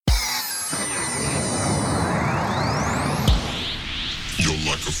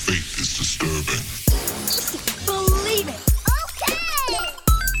The fate is disturbing. Believe it. Okay.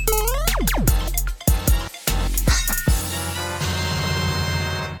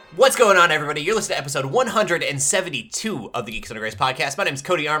 What's going on, everybody? You're listening to episode 172 of the Geeks Under Grace podcast. My name is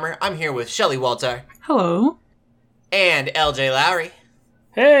Cody Armour. I'm here with Shelly Walter. Hello. And LJ Lowry.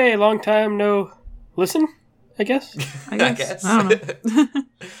 Hey, long time no listen, I guess. I guess. I don't know.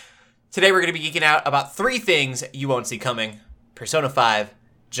 Today we're going to be geeking out about three things you won't see coming. Persona 5,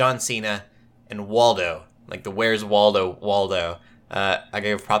 John Cena, and Waldo. Like the Where's Waldo Waldo. I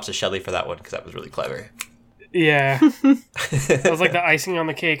gave props to Shelly for that one because that was really clever. Yeah. That was like the icing on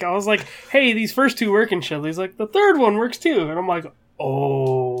the cake. I was like, hey, these first two work, and Shelly's like, the third one works too. And I'm like,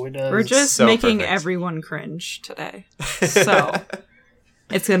 oh, it does. We're just So making perfect. everyone cringe today. So,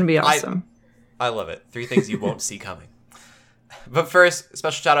 it's going to be awesome. I love it. Three things you won't see coming. But first,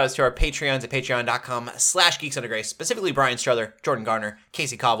 special shout outs to our Patreons at patreon.com/geeksundergrace, specifically Brian Struther, Jordan Garner,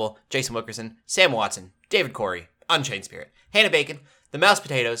 Casey Cobble, Jason Wilkerson, Sam Watson, David Corey, Unchained Spirit, Hannah Bacon, The Mouse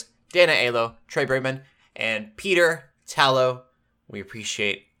Potatoes, Dana Alo, Trey Brigman, and Peter Tallow. We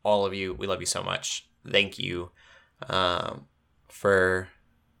appreciate all of you. We love you so much. Thank you for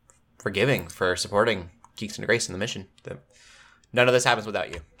giving, for supporting Geeks Under Grace and the mission. None of this happens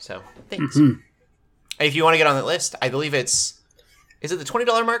without you. So, thanks. Mm-hmm. And if you want to get on that list, I believe is it the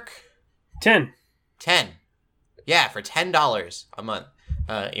 $20 mark? 10. 10. Yeah, for $10 a month.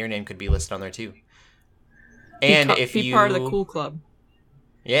 Your name could be listed on there too. And if be you part of the cool club.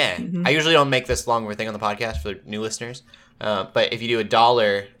 Yeah. I usually don't make this long of a thing on the podcast for new listeners. But if you do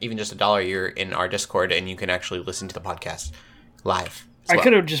 $1, even just $1, you're in our Discord and you can actually listen to the podcast live. I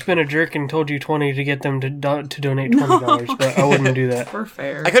could have just been a jerk and told you 20 to get them to donate $20, but I wouldn't do that. We're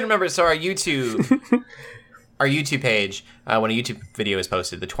fair. I couldn't remember. So our YouTube page, when a YouTube video is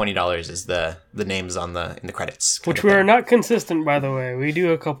posted, the $20 is the names in the credits. Which we are not consistent, by the way. We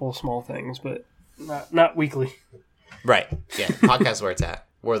do a couple small things, but not weekly. Right. Yeah. Podcast is where it's at.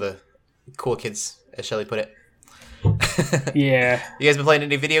 We're the cool kids, as Shelly put it. Yeah. You guys been playing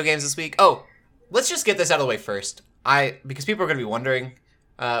any video games this week? Oh, let's just get this out of the way first. Because people are going to be wondering,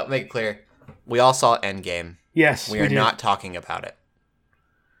 make it clear, we all saw Endgame. Yes, We are did. not talking about it.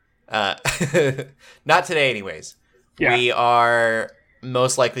 Not today, anyways. Yeah. We are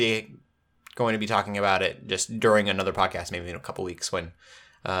most likely going to be talking about it just during another podcast, maybe in a couple weeks, when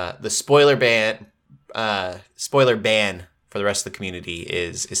the spoiler ban for the rest of the community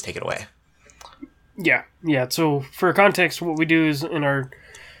is taken away. Yeah. So, for context, what we do is in our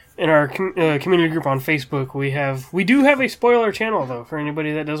community group on Facebook, we do have a spoiler channel, though, for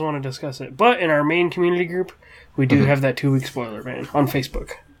anybody that does want to discuss it. But in our main community group, we do have that 2-week spoiler ban on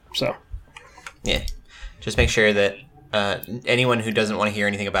Facebook. So, Yeah. Just make sure that anyone who doesn't want to hear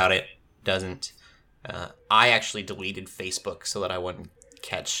anything about it doesn't. I actually deleted Facebook so that I wouldn't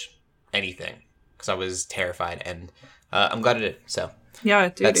catch anything because I was terrified, and I'm glad I did. So Yeah,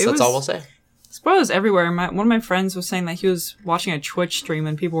 dude. that's all we'll say. Spoilers everywhere. One of my friends was saying that he was watching a Twitch stream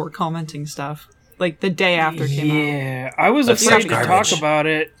and people were commenting stuff. Like, the day after it came out. yeah, I was That's afraid such to garbage. talk about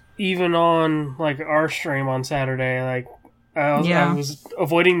it even on like our stream on Saturday. Like, I was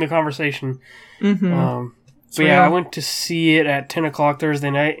avoiding the conversation. But yeah, I went to see it at 10 o'clock Thursday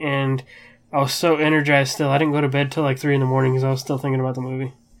night, and I was so energized still. I didn't go to bed till like 3 in the morning because I was still thinking about the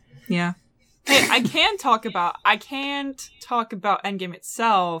movie. Yeah. Hey, I can't talk about Endgame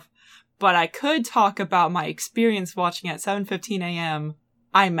itself, but I could talk about my experience watching at 7:15 a.m.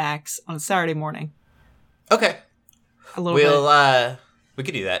 IMAX on a Saturday morning. Okay. A little bit. We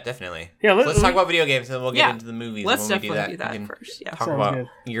could do that, definitely. Yeah, Let's talk about video games, and then we'll get Yeah. into the movies. Let's and when definitely we do that we can first. Yeah. Talk Sounds about good.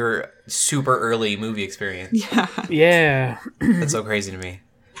 your super early movie experience. Yeah. Yeah. That's so crazy to me.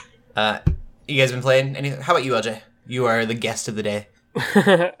 You guys been playing anything? How about you, LJ? You are the guest of the day.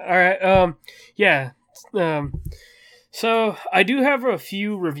 All right. Yeah. So I do have a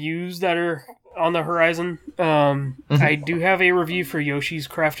few reviews that are on the horizon. I do have a review for Yoshi's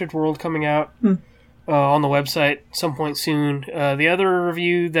Crafted World coming out on the website some point soon. The other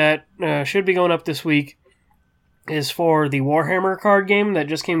review that should be going up this week is for the Warhammer card game that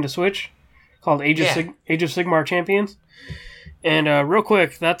just came to Switch, called Age of Sigmar Champions. And real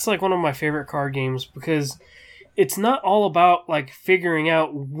quick, that's like one of my favorite card games because it's not all about like figuring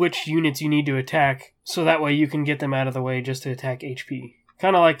out which units you need to attack so that way you can get them out of the way just to attack HP.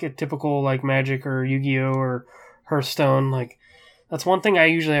 Kind of like a typical like Magic or Yu-Gi-Oh or Hearthstone. Like, that's one thing I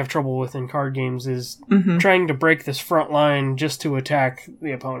usually have trouble with in card games is trying to break this front line just to attack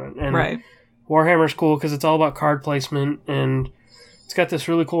the opponent. And Right. Warhammer's cool because it's all about card placement and it's got this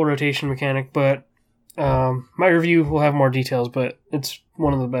really cool rotation mechanic, but my review will have more details, but it's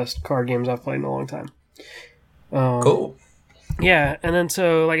one of the best card games I've played in a long time. Cool. Yeah, and then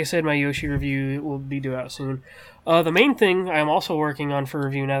so, like I said, my Yoshi review will be due out soon. The main thing I'm also working on for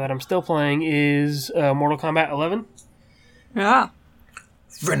review now that I'm still playing is Mortal Kombat 11. Yeah.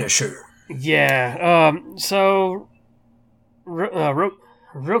 Finisher. Yeah. So,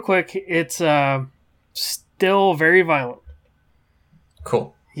 real quick, it's still very violent.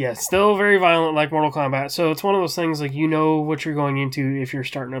 Cool. Yeah, still very violent like Mortal Kombat. So it's one of those things like you know what you're going into if you're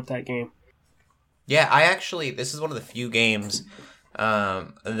starting up that game. Yeah, this is one of the few games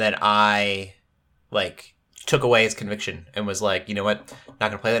that I took away as conviction and was like, you know what, not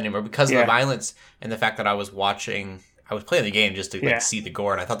gonna play that anymore because of the violence and the fact that I was playing the game just to see the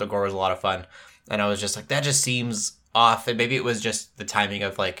gore, and I thought the gore was a lot of fun, and I was just like, that just seems off, and maybe it was just the timing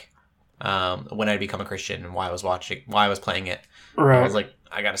of when I become a Christian and why I was playing it. Right. I was like,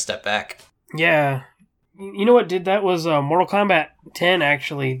 I gotta step back. Yeah. You know what did that was Mortal Kombat 10,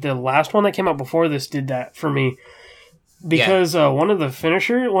 actually. The last one that came out before this did that for me. Because one of the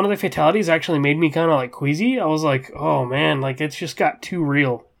fatalities actually made me kind of queasy. I was like, oh man, it's just got too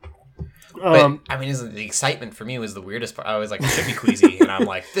real. But, the excitement for me was the weirdest part. I was like, it should be queasy. And I'm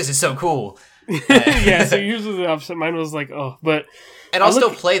like, this is so cool. Yeah, so usually the opposite. Mine was like, oh, but... And I'll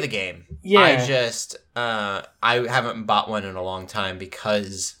still play the game. Yeah. I just, I haven't bought one in a long time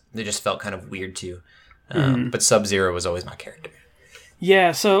because they just felt kind of weird too. But Sub-Zero was always my character.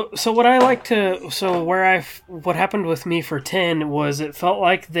 Yeah, so what happened with me for 10 was it felt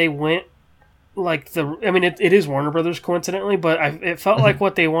like they went it is Warner Brothers coincidentally, but it felt like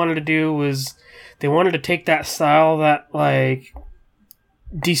what they wanted to do was they wanted to take that style that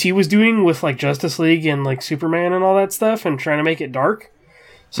DC was doing with Justice League and Superman and all that stuff and trying to make it dark.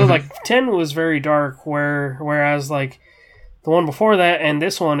 So 10 was very dark, whereas the one before that and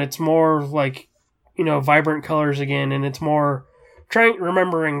this one, it's more vibrant colors again, and it's more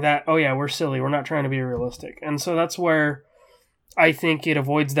remembering that, oh yeah, we're silly, we're not trying to be realistic. And so that's where I think it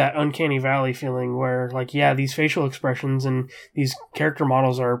avoids that uncanny valley feeling where these facial expressions and these character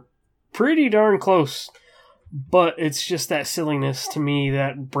models are pretty darn close, but it's just that silliness to me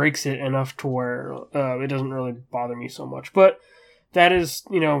that breaks it enough to where it doesn't really bother me so much. But that is,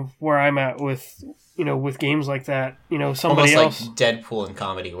 where I'm at with games like that. Somebody almost else, like Deadpool in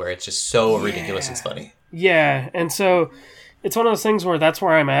comedy, where it's just so ridiculous it's funny. Yeah, and so it's one of those things where that's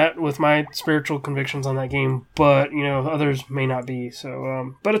where I'm at with my spiritual convictions on that game. But others may not be.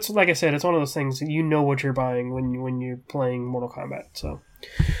 So, but it's like I said, it's one of those things you know what you're buying when you're playing Mortal Kombat. So,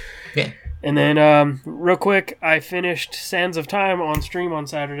 yeah. And then, real quick, I finished Sands of Time on stream on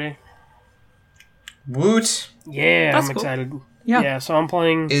Saturday. Woot! Yeah, That's I'm cool. excited. Yeah. Yeah, so I'm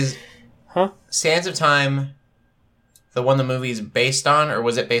playing... Sands of Time the one the movie's based on, or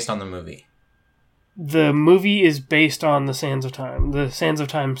was it based on the movie? The movie is based on the Sands of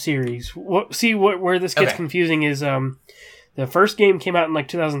Time series. Where this gets confusing is the first game came out in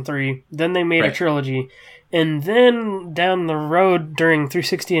 2003, then they made a trilogy, and then down the road during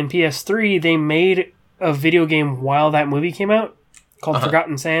 360 and PS3, they made a video game while that movie came out called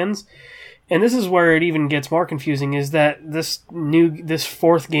Forgotten Sands. And this is where it even gets more confusing, is that this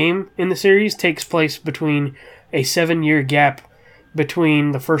fourth game in the series takes place between a 7-year gap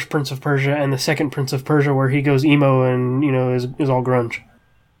between the first Prince of Persia and the second Prince of Persia, where he goes emo and, is all grunge.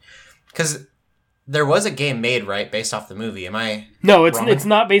 Because there was a game made, right, based off the movie. Am I No, wrong? it's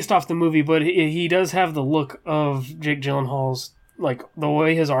not based off the movie, but he does have the look of Jake Gyllenhaal's, the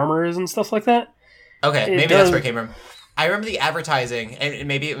way his armor is and stuff like that. Okay, maybe that's where it came from. I remember the advertising, and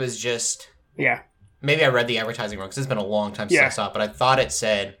maybe it was just... Yeah. Maybe I read the advertising wrong, because it's been a long time since I saw it, but I thought it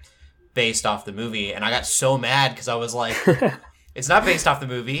said based off the movie, and I got so mad, because I was like, it's not based off the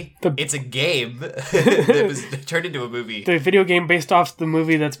movie, it's a game that was turned into a movie. The video game based off the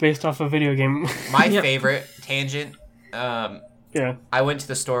movie that's based off a video game. My favorite tangent, I went to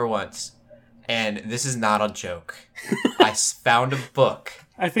the store once, and this is not a joke. I found a book.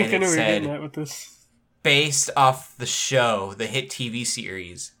 I think I know where you're getting at with this. Based off the show, the hit TV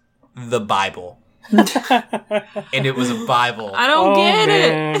series, The Bible. And it was a Bible. I don't get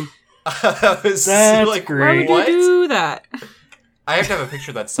it. I was That's like, great. Why would you do that? I have to have a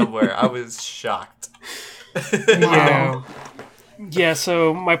picture of that somewhere. I was shocked. Yeah,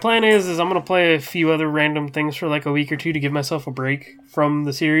 so my plan is I'm going to play a few other random things for a week or two to give myself a break from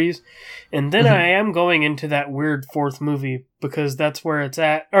the series. And then I am going into that weird fourth movie because that's where it's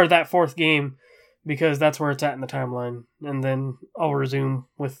at, or that fourth game, because that's where it's at in the timeline. And then I'll resume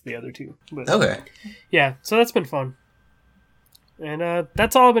with the other two. But, Okay. Yeah, so that's been fun. And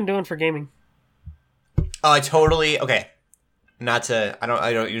that's all I've been doing for gaming. Oh, I totally... Okay. I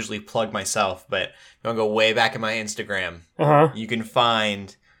don't usually plug myself, but if you want to go way back in my Instagram, you can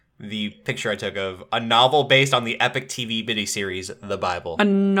find the picture I took of a novel based on the epic TV miniseries, The Bible. A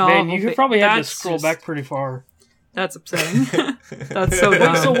novel. Man, you could probably have to That's scroll just- back pretty far. That's upsetting. That's so Wait,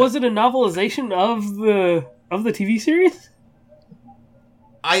 dumb. so was it a novelization of the TV series?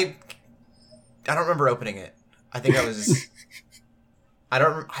 I don't remember opening it. I think I was. I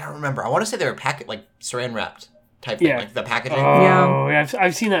don't remember. I want to say they were like saran wrapped type thing, Yeah. like the packaging. Oh, yeah,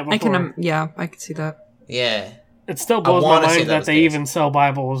 I've seen that before. I can, I can see that. Yeah. It still blows my wanna say mind that that was they the even sell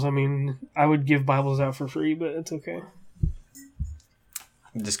Bibles. I mean, I would give Bibles out for free, but it's okay.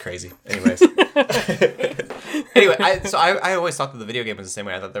 Just crazy. Anyways. Anyway, I always thought that the video game was the same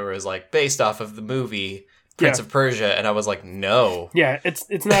way. I thought there was like based off of the movie Prince Yeah. of Persia, and I was like, no. Yeah, it's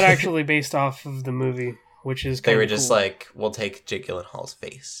not actually based off of the movie, which is They kind were of just cool. like, we'll take Jake Gyllenhaal's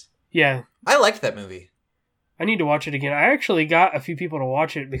face. Yeah, I liked that movie. I need to watch it again. I actually got a few people to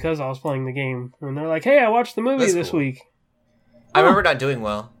watch it because I was playing the game, and they're like, "Hey, I watched the movie That's this cool. week." I remember not doing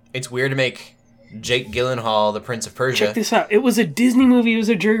well. It's weird to make Jake Gyllenhaal the Prince of Persia. Check this out. It was a Disney movie. It was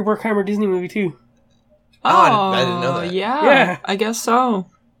a Jerry Bruckheimer Disney movie too. Oh, I didn't know that. Yeah, Yeah. I guess so.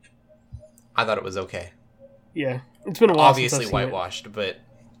 I thought it was okay. Yeah, it's been a while. Obviously since I've seen it. whitewashed, but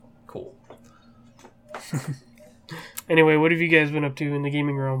cool. Anyway, what have you guys been up to in the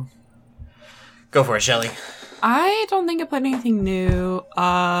gaming realm? Go for it, Shelly. I don't think I played anything new.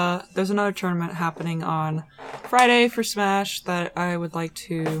 There's another tournament happening on Friday for Smash that I would like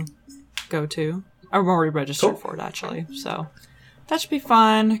to go to. I'm already registered Cool. for it, actually. So that should be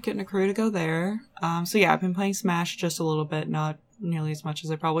fun, getting a crew to go there. So yeah, I've been playing Smash just a little bit, not nearly as much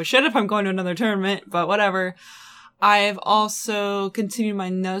as I probably should if I'm going to another tournament, but whatever. I've also continued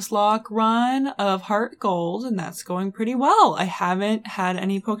my Nuzlocke run of Heart Gold, and that's going pretty well. I haven't had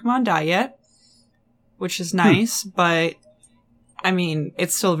any Pokemon die yet, which is nice, but I mean,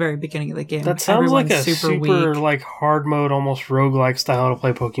 it's still the very beginning of the game. That sounds like a Everyone's super weak. like hard mode, almost roguelike style to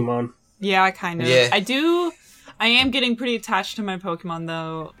play Pokemon. Yeah, kind of. Yeah. I am getting pretty attached to my Pokemon,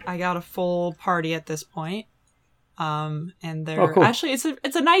 though. I got a full party at this point. And they're Oh, cool. actually, it's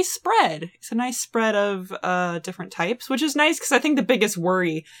a nice spread. It's a nice spread of different types, which is nice because I think the biggest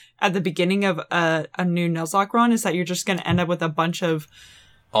worry at the beginning of a new Nuzlocke run is that you're just going to end up with a bunch of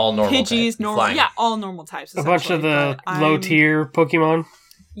All normal. Pidgeys, type, flying. all normal types. A bunch of essentially, the but low I'm- tier Pokemon.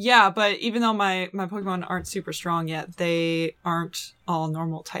 Yeah, but even though my Pokemon aren't super strong yet, they aren't all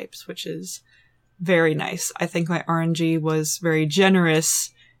normal types, which is very nice. I think my RNG was very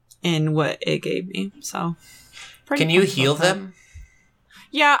generous in what it gave me. So, pretty Can you pumped heal about that. them?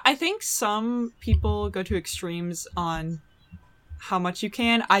 Yeah, I think some people go to extremes on how much you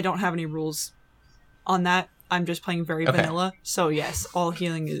can. I don't have any rules on that. I'm just playing very Okay. vanilla. So yes, all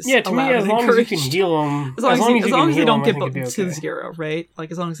healing is Yeah, to me, allowed as and long as you can encouraged. heal them, As long as they don't get to to zero, right? Like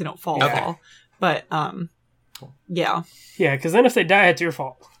as long as they don't fall. Okay. But yeah, Yeah, because then if they die, it's your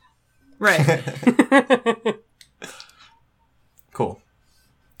fault. right. Cool.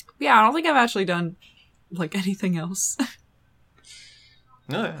 Yeah, I don't think I've actually done like anything else.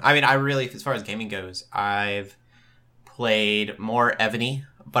 No, I mean, I really, as far as gaming goes, I've played more Evany,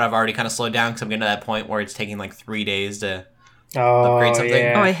 but I've already kind of slowed down because I'm getting to that point where it's taking like 3 days to Oh, upgrade something.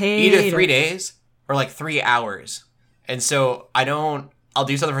 yeah. Oh, I hate either 3 it. days or like 3 hours. And so I'll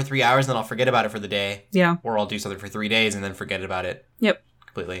do something for 3 hours and then I'll forget about it for the day, Yeah. or I'll do something for 3 days and then forget about it Yep.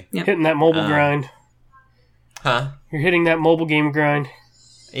 completely. Hitting that mobile grind. Huh? You're hitting that mobile game grind.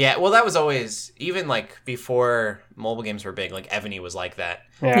 Yeah, well, that was always, even like before mobile games were big, like Evany was like that.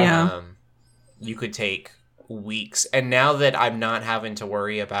 Yeah. You could take weeks. And now that I'm not having to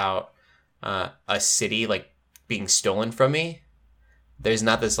worry about a city like being stolen from me, there's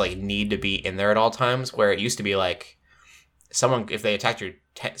not this like need to be in there at all times, where it used to be like someone, if they attacked your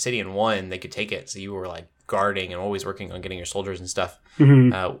city and won, they could take it. So you were like guarding and always working on getting your soldiers and stuff.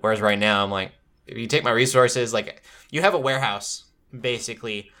 Mhm. Whereas right now I'm like, if you take my resources, like you have a warehouse,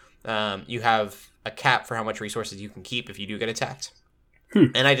 basically, you have a cap for how much resources you can keep if you do get attacked.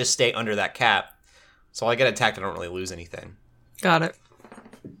 And I just stay under that cap. So I get attacked, I don't really lose anything. Got it.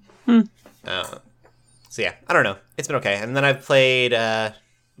 So yeah, I don't know. It's been okay. And then I've played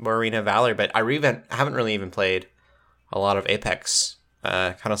more Arena of Valor, but I haven't really even played a lot of Apex.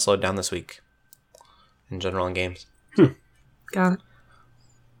 Kind of slowed down this week in general in games. Got it.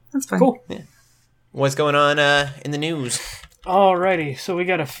 That's fine. Cool. What's going on in the news? Alrighty, so we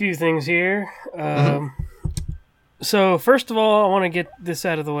got a few things here. So first of all, I want to get this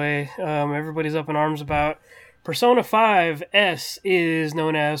out of the way. Everybody's up in arms about Persona 5 S is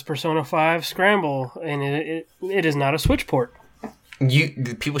known as Persona 5 Scramble, and it is not a Switch port.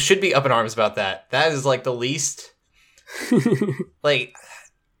 People should be up in arms about that. That is like the least. Like,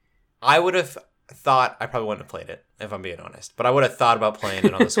 I would have. thought I probably wouldn't have played it, if I'm being honest. But I would have thought about playing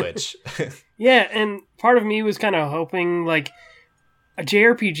it on the Switch. Yeah, and part of me was kind of hoping, like,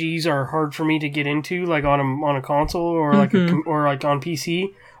 JRPGs are hard for me to get into, like on a console or like or like on PC.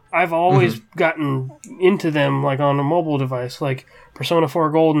 I've always gotten into them like on a mobile device, like Persona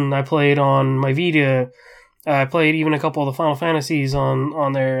 4 Golden. I played on my Vita. I played even a couple of the Final Fantasies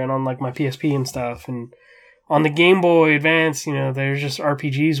on there and on like my PSP and stuff. And on the Game Boy Advance, you know, there's just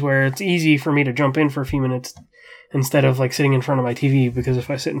RPGs where it's easy for me to jump in for a few minutes instead of like sitting in front of my TV, because if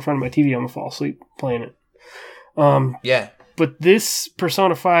I sit in front of my TV, I'm gonna fall asleep playing it. Yeah. But this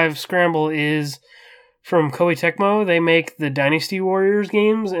Persona 5 Scramble is from Koei Tecmo. They make the Dynasty Warriors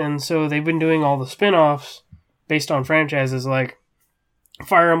games, and so they've been doing all the spin-offs based on franchises like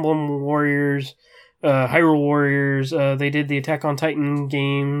Fire Emblem Warriors, Hyrule Warriors. They did the Attack on Titan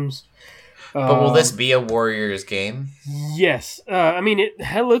games. But will this be a Warriors game? Yes. I mean,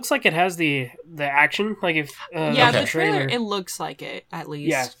 it looks like it has the action. Like if the trailer, it looks like it, at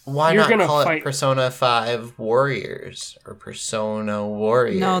least. Yeah. Why You're not gonna call fight- it Persona 5 Warriors or Persona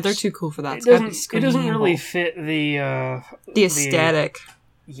Warriors? No, they're too cool for that. It doesn't really fit the aesthetic.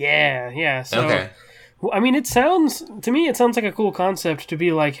 Yeah. So, Okay. I mean, it sounds like a cool concept to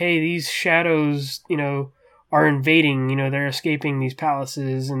be like, hey, these shadows, you know, are invading. You know, they're escaping these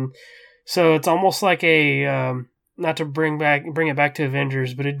palaces, and so it's almost like a not to bring it back to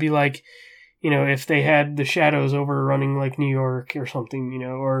Avengers, but it'd be like, you know, if they had the shadows overrunning like New York or something, you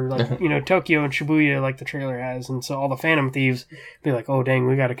know, or like you know Tokyo and Shibuya, like the trailer has, and so all the Phantom Thieves be like, oh dang,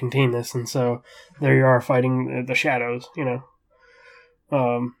 we got to contain this, and so there you are fighting the shadows, you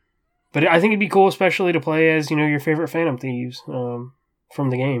know. But I think it'd be cool, especially to play as, you know, your favorite Phantom Thieves from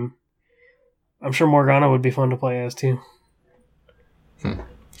the game. I'm sure Morgana would be fun to play as too.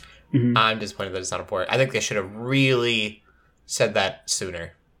 Mm-hmm. I'm disappointed that it's not a port. I think they should have really said that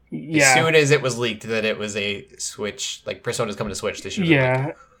sooner. Yeah. As soon as it was leaked that it was a Switch, like Persona's coming to Switch, they should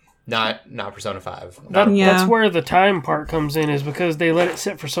have not Persona 5. That's where the time part comes in, is because they let it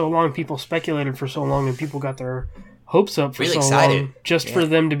sit for so long, people speculated for so long, and people got their hopes up for really so excited. long just for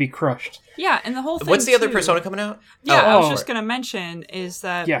them to be crushed. Yeah, and the whole thing. What's the other too, Persona coming out? Yeah, I was Oh. just going to mention is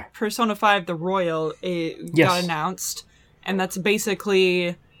that Persona 5 The Royal got announced, and that's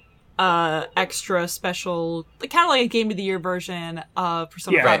basically extra special, kind of like a Game of the Year version of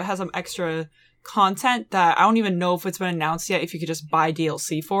Persona 5. Right. It has some extra content that I don't even know if it's been announced yet, if you could just buy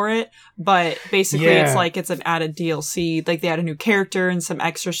DLC for it, but basically it's like it's an added DLC, like they add a new character and some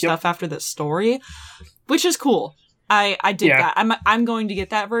extra stuff after the story, which is cool. I did that. I'm going to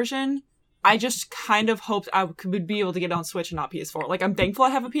get that version. I just kind of hoped I would be able to get it on Switch and not PS4. Like, I'm thankful I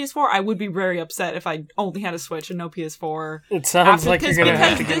have a PS4. I would be very upset if I only had a Switch and no PS4. It sounds like you're going to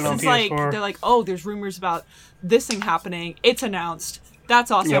have to get it on PS4. Like, they're like, oh, there's rumors about this thing happening. It's announced.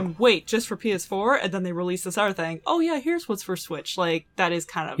 That's awesome. Yep. Wait, just for PS4? And then they release this other thing. Oh, yeah, here's what's for Switch. Like, that is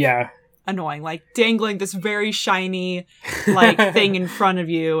kind of annoying. Like, dangling this very shiny, like, thing in front of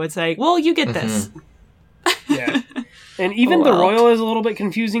you. It's like, well, you get this. Yeah. And even the Royal is a little bit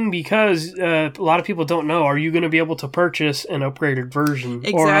confusing because a lot of people don't know, are you going to be able to purchase an upgraded version?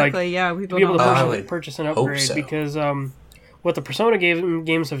 Exactly, or like, people be able don't to purchase an upgrade so. Because what the Persona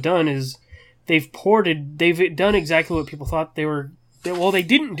games have done is they've done exactly what people thought they were. They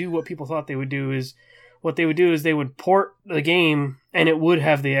didn't do what people thought they would do. Is what they would do is they would port the game and it would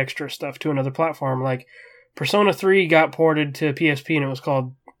have the extra stuff to another platform. Like Persona 3 got ported to PSP and it was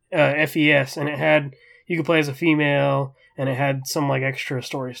called FES, and it had, you could play as a female, and it had some like extra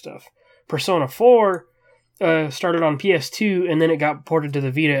story stuff. Persona 4 started on PS2, and then it got ported to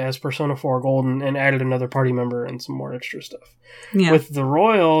the Vita as Persona 4 Golden and added another party member and some more extra stuff. Yeah. With the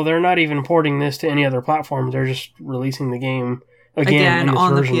Royal, they're not even porting this to any other platform. They're just releasing the game again in this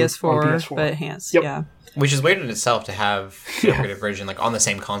on the version PS4, on PS4. but hands. Yep. Yeah. Which is weird in itself to have the upgraded version like on the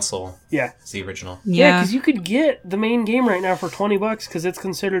same console as the original. Yeah, because you could get the main game right now for $20 because it's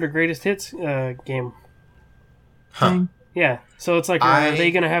considered a greatest hits game. Huh. Yeah, so it's like, are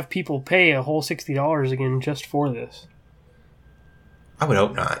they going to have people pay a whole $60 again just for this? I would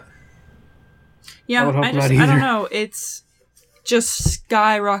hope not. Yeah, I don't know. It's just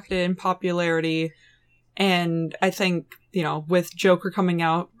skyrocketed in popularity, and I think, you know, with Joker coming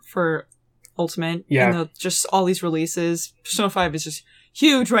out for Ultimate, and just all these releases, Persona 5 is just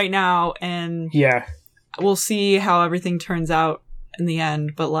huge right now, and we'll see how everything turns out in the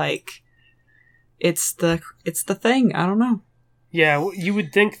end, but like, it's the thing. I don't know. Yeah, you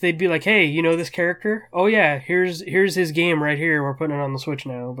would think they'd be like, hey, you know this character? Oh yeah, here's his game right here. We're putting it on the Switch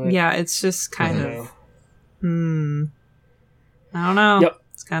now. But yeah, it's just kind of, I don't know. Yep.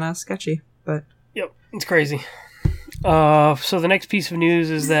 It's kind of sketchy, but yep, it's crazy. So the next piece of news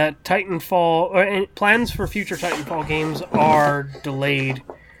is that plans for future Titanfall games are delayed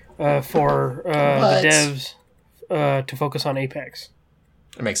for the devs to focus on Apex.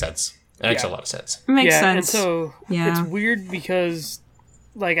 It makes sense. It makes a lot of sense. It makes And sense. so Yeah. it's weird because,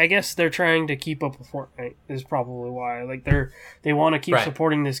 like, I guess they're trying to keep up with Fortnite is probably why. Like, they want to keep Right.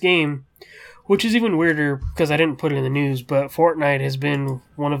 supporting this game, which is even weirder because I didn't put it in the news, but Fortnite has been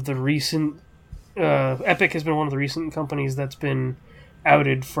one of the recent... Epic has been one of the recent companies that's been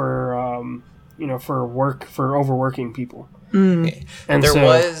outed for, for overworking people. Mm. And There so,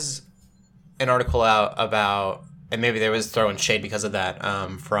 was an article out about, and maybe there was throwing shade because of that,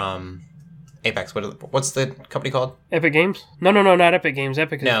 from Apex. What's the company called? Epic Games? No, not Epic Games.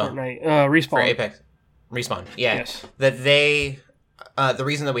 Epic is No. Fortnite. Respawn. For Apex. Respawn. Yeah. Yes. That they... the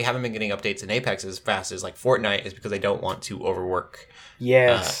reason that we haven't been getting updates in Apex as fast as like Fortnite is because they don't want to overwork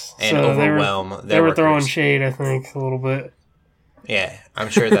Yes. and So overwhelm they their were throwing workers. shade, I think, a little bit. Yeah, I'm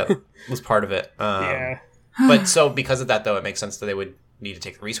sure that was part of it. Yeah. But so because of that, though, it makes sense that they would need to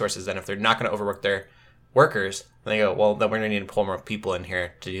take the resources. Then if they're not going to overwork their workers, then they go, well, then we're going to need to pull more people in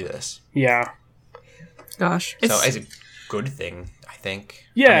here to do this. Yeah. Gosh. So it's a good thing, I think.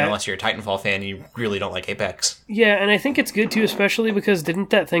 Yeah. I mean, unless you're a Titanfall fan, you really don't like Apex. Yeah, and I think it's good too, especially because didn't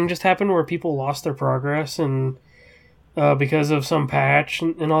that thing just happen where people lost their progress and because of some patch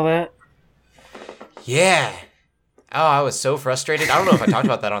and all that? Yeah. Oh, I was so frustrated. I don't know if I talked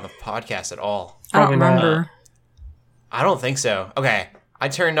about that on the podcast at all. I don't Probably not. remember. I don't think so. Okay. I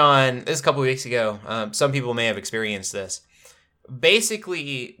turned on this a couple weeks ago. Some people may have experienced this.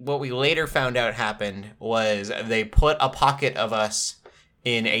 Basically, what we later found out happened was they put a pocket of us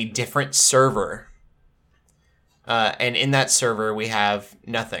in a different server. And in that server, we have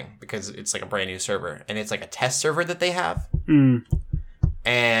nothing because it's like a brand new server. And it's like a test server that they have. Mm.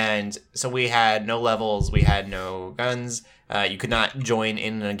 And so we had no levels, we had no guns. You could not join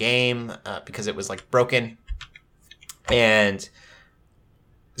in a game because it was like broken. And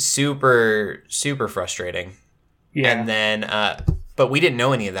super, super frustrating. Yeah. And then, but we didn't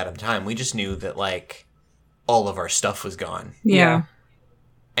know any of that at the time. We just knew that like all of our stuff was gone. Yeah.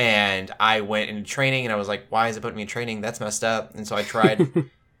 And I went into training and I was like, why is it putting me in training? That's messed up. And so I tried,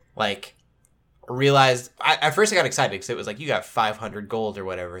 realized, at first I got excited because it was like, you got 500 gold or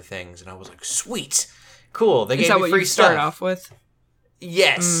whatever things. And I was like, sweet, cool. They Is gave that me what free you start stuff. off with?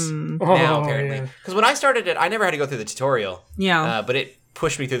 Yes. Mm. Now, Oh, apparently. yeah. Because when I started it, I never had to go through the tutorial. Yeah. But it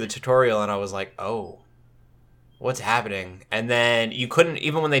pushed me through the tutorial and I was like, oh, what's happening? And then you couldn't,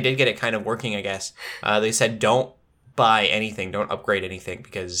 even when they did get it kind of working, I guess, they said don't buy anything, don't upgrade anything,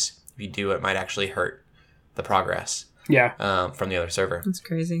 because if you do, it might actually hurt the progress Yeah. from the other server. That's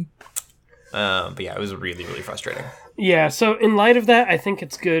crazy. But yeah, it was really, really frustrating. Yeah, so in light of that, I think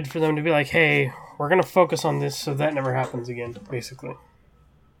it's good for them to be like, hey, we're going to focus on this so that never happens again, basically.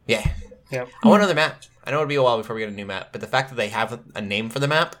 Yeah. Yep. I want another map. I know it'll be a while before we get a new map, but the fact that they have a name for the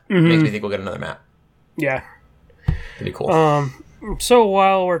map makes me think we'll get another map. Yeah. It'd be cool. So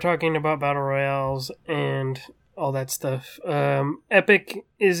while we're talking about battle royales and all that stuff, Epic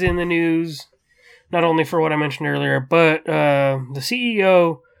is in the news, not only for what I mentioned earlier, but the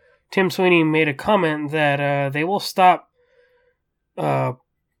CEO, Tim Sweeney, made a comment that they will stop. I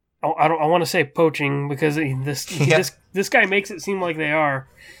want to say poaching because this guy makes it seem like they are,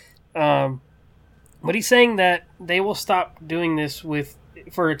 but he's saying that they will stop doing this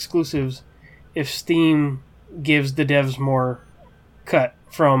for exclusives if Steam gives the devs more cut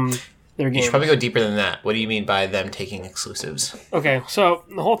from their You games. should probably go deeper than that. What do you mean by them taking exclusives? Okay, so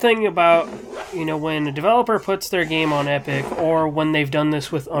the whole thing about, when a developer puts their game on Epic, or when they've done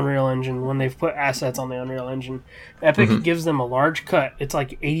this with Unreal Engine, when they've put assets on the Unreal Engine, Epic gives them a large cut. It's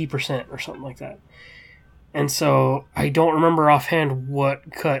like 80% or something like that. And so I don't remember offhand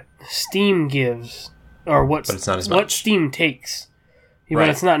what cut Steam gives, or But it's not as what much. Steam takes. But Right.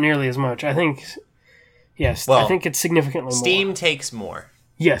 it's not nearly as much. I think, yes, I Well, think it's significantly Steam more. takes more.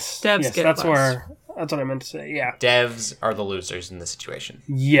 Yes, Devs yes, get that's less. that's what I meant to say. Yeah. Devs are the losers in this situation.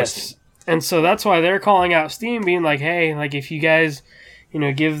 Yes. And so that's why they're calling out Steam, being like, hey, like if you guys,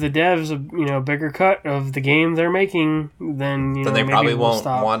 give the devs a bigger cut of the game they're making, then Then they maybe probably we'll won't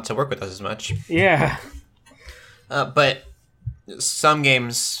stop. want to work with us as much. Yeah. But some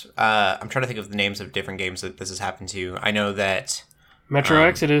games, I'm trying to think of the names of different games that this has happened to. I know that, Metro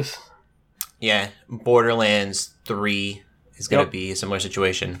Exodus. yeah, Borderlands 3 is going to Yep. be a similar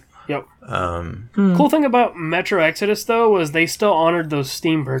situation. Yep. Um, Cool thing about Metro Exodus though was they still honored those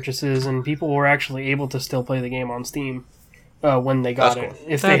Steam purchases, and people were actually able to still play the game on Steam when they got That's it, cool.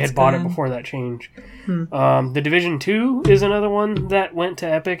 if they That's had bought it good. before that change. The Division 2 is another one that went to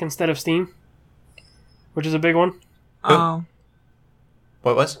Epic instead of Steam, which is a big one. Oh.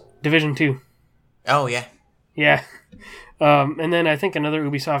 What was? Division 2. Oh, yeah. Yeah. And then I think another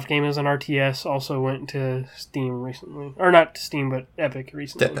Ubisoft game is an RTS also went to Steam recently. Or not to Steam, but Epic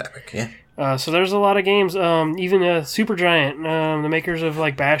recently. Epic, yeah. So there's a lot of games. Even Supergiant, the makers of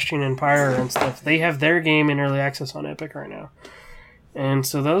like Bastion and Pyre and stuff, they have their game in early access on Epic right now. And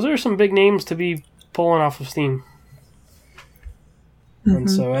so those are some big names to be pulling off of Steam. And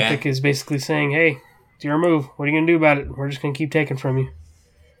so Epic is basically saying, hey, it's your move. What are you going to do about it? We're just going to keep taking from you.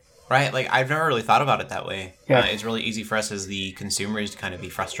 Right, like, I've never really thought about it that way. Yeah. It's really easy for us as the consumers to kind of be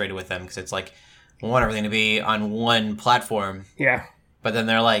frustrated with them, because it's like, we want everything to be on one platform, Yeah. but then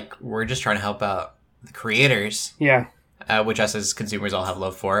they're like, we're just trying to help out the creators, Yeah. which us as consumers all have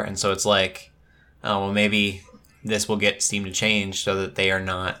love for, and so it's like, oh, well, maybe this will get Steam to change so that they are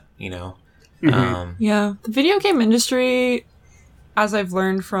not, Yeah. The video game industry, as I've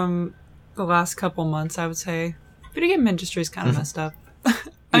learned from the last couple months, I would say, video game industry is kind of messed up.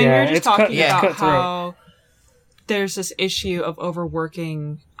 I mean, we were just talking about cutthroat. how there's this issue of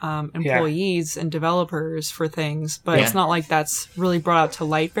overworking employees and developers for things, but it's not like that's really brought out to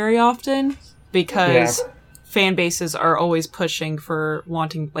light very often because fan bases are always pushing for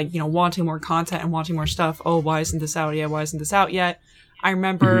wanting more content and wanting more stuff. Oh, why isn't this out yet? Why isn't this out yet? I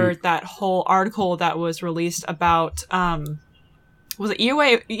remember that whole article that was released about was it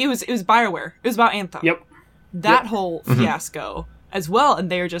EOA? It was BioWare. It was about Anthem. Yep. That whole fiasco as well, and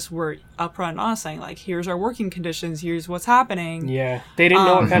they were upfront and honest, saying like, "Here's our working conditions. Here's what's happening." Yeah, they didn't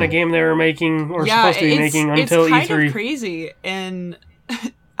know what kind of game they were making or supposed to be making until it's kind E3. of crazy, and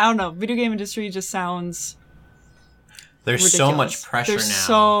I don't know. Video game industry just sounds There's ridiculous. so much pressure There's now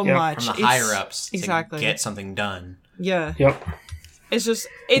so much from the It's- higher ups to exactly. get something done. Yeah, Yep. it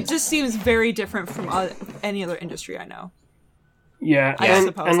just seems very different from any other industry I know. Yeah, I and,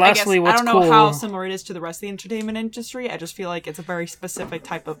 suppose. and lastly, I what's don't know cool? how similar it is to the rest of the entertainment industry. I just feel like it's a very specific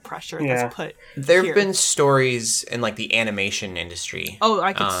type of pressure Yeah. that's put. There here. have been stories in like the animation industry, Oh,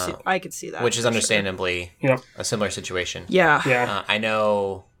 I could see that, which is for sure. understandably Yep. a similar situation. Yeah. Yeah. I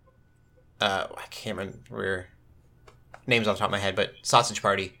know. I can't remember names off the top of my head, but Sausage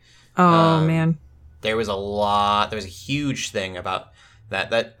Party. Oh man. There was a huge thing about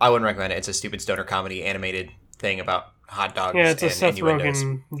that I wouldn't recommend it. It's a stupid stoner comedy animated thing about hot dogs. Yeah, it's a and Seth innuendos.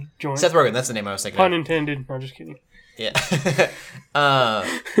 Rogen joint. Seth Rogen, that's the name I was thinking Pun of. intended. No, just kidding. Yeah.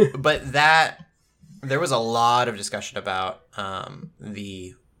 But there was a lot of discussion about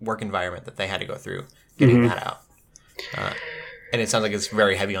the work environment that they had to go through getting that out. And it sounds like it's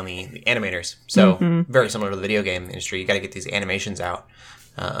very heavy on the animators. So very similar to the video game industry. You got to get these animations out.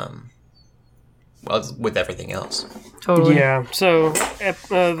 With everything else. Totally. Yeah. So,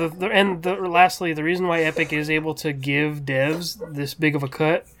 lastly, the reason why Epic is able to give devs this big of a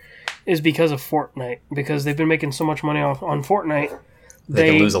cut is because of Fortnite. Because they've been making so much money on Fortnite, They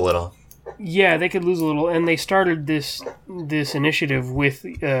can lose a little. Yeah, they could lose a little, and they started this initiative with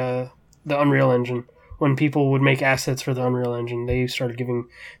the Unreal Engine. When people would make assets for the Unreal Engine, they started giving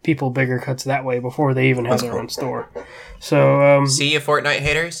people bigger cuts that way before they even had their own store. So, See you, Fortnite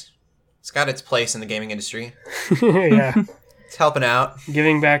haters? It's got its place in the gaming industry. yeah, It's helping out.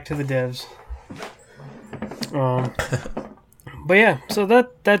 giving back to the devs. But yeah, so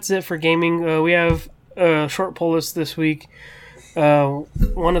that's it for gaming. We have a short pull list this week.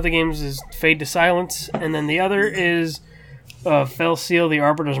 One of the games is Fade to Silence, and then the other is Fell Seal, the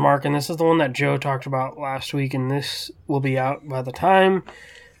Arbiter's Mark, and this is the one that Joe talked about last week, and this will be out by the time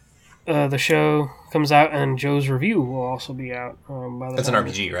the show comes out, and Joe's review will also be out by the That's an time.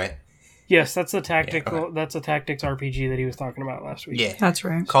 RPG, right? Yes, that's the tactical. Yeah, okay. That's a tactics RPG that he was talking about last week. Yeah. That's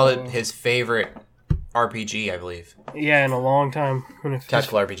right. Called it his favorite RPG, I believe. Yeah, in a long time. And if-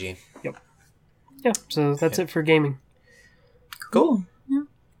 Tactical RPG. Yeah, so that's it for gaming. Cool. Yeah.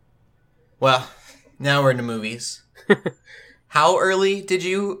 Well, now we're into movies. How early did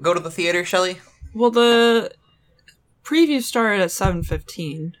you go to the theater, Shelley? Well, the preview started at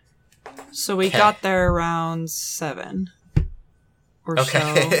 7:15, so we Okay. got there around 7 or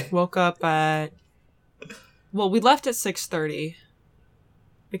Okay. so. Woke up at we left at 6:30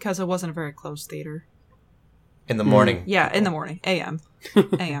 because it wasn't a very close theater. In the morning. Yeah, in the morning, a.m.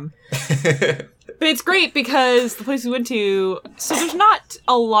 a.m. But it's great because the place we went to, so there's not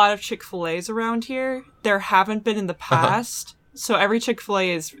a lot of Chick-fil-A's around here. There haven't been in the past. So every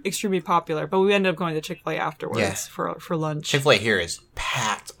Chick-fil-A is extremely popular, but we ended up going to Chick-fil-A afterwards Yeah. for lunch. Chick-fil-A here is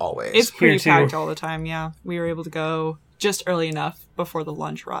packed always. It's pretty too. packed all the time, yeah. We were able to go just early enough before the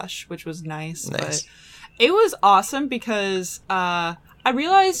lunch rush, which was nice. Nice. But it was awesome because I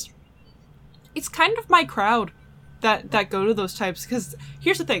realized it's kind of my crowd that go to those types. Because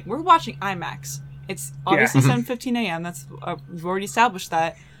here's the thing, we're watching IMAX It's obviously 7:15 a.m. That's we've already established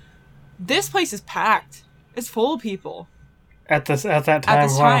that. This place is packed. It's full of people. At that time. At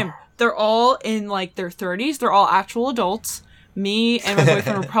this wow. time, they're all in like their 30s. They're all actual adults. Me and my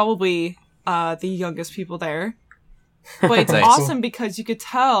boyfriend were probably the youngest people there. But it's Nice. awesome because you could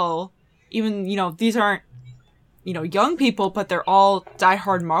tell, even, these aren't, young people, but they're all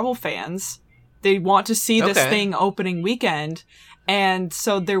diehard Marvel fans. They want to see this Okay. thing opening weekend. And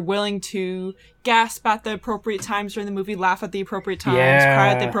so they're willing to gasp at the appropriate times during the movie, laugh at the appropriate times, cry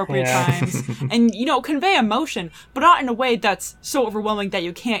at the appropriate times, and, convey emotion, but not in a way that's so overwhelming that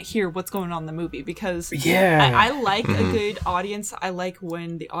you can't hear what's going on in the movie. Because I like a good audience. I like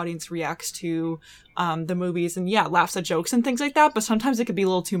when the audience reacts to the movies and, laughs at jokes and things like that. But sometimes it could be a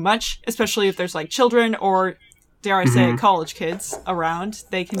little too much, especially if there's, like, children or, dare I say, college kids around.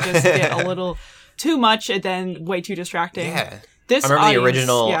 They can just get a little too much and then way too distracting. Yeah. This I remember the audience-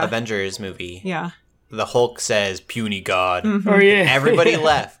 original Avengers movie. Yeah. The Hulk says, "Puny God." Oh, yeah. Everybody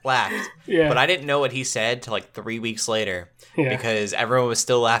laughed. Yeah. But I didn't know what he said till like 3 weeks later. Yeah. Because everyone was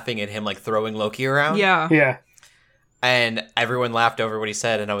still laughing at him, like throwing Loki around. Yeah. Yeah. And everyone laughed over what he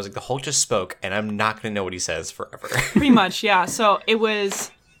said. And I was like, the Hulk just spoke, and I'm not going to know what he says forever. Pretty much, yeah. So it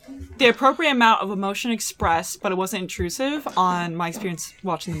was the appropriate amount of emotion expressed, but it wasn't intrusive on my experience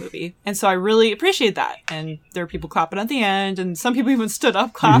watching the movie. And so I really appreciate that. And there were people clapping at the end, and some people even stood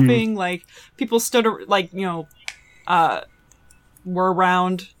up clapping. Like, people stood, like, were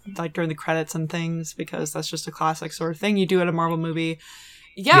around, like, during the credits and things, because that's just a classic sort of thing you do at a Marvel movie.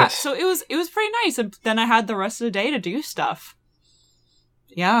 Yeah, Yes. so it was pretty nice. And then I had the rest of the day to do stuff.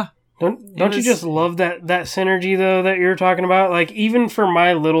 Yeah. Don't you was- just love that synergy though that you're talking about? Like even for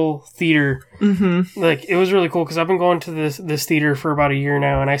my little theater, like it was really cool because I've been going to this theater for about a year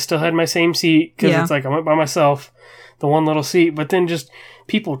now, and I still had my same seat because Yeah. it's like I went by myself, the one little seat. But then just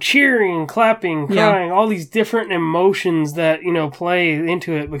people cheering, clapping, crying, all these different emotions that play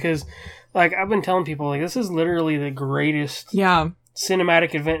into it. Because like I've been telling people, like this is literally the greatest Yeah.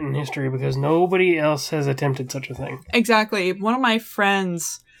 cinematic event in history because nobody else has attempted such a thing. Exactly. One of my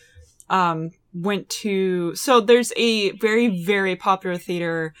friends went to... So there's a very, very popular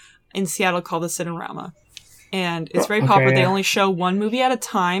theater in Seattle called the Cinerama. And it's very popular. They only show one movie at a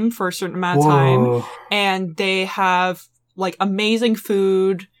time for a certain amount of time. And they have, like, amazing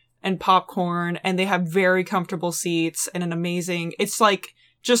food and popcorn. And they have very comfortable seats and an amazing... It's like,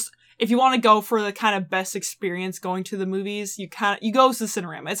 just... If you want to go for the kind of best experience going to the movies, you go to the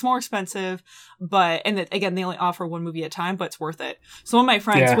Cinerama. It's more expensive, again, they only offer one movie at a time, but it's worth it. So one of my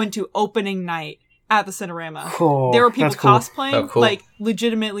friends went to opening night at the Cinerama. Cool. There were people That's cool. cosplaying, Oh, cool. like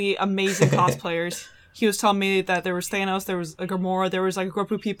legitimately amazing cosplayers. He was telling me that there was Thanos, there was a Gamora, there was like a group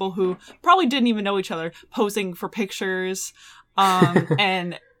of people who probably didn't even know each other posing for pictures.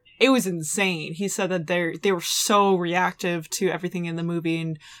 And it was insane. He said that they were so reactive to everything in the movie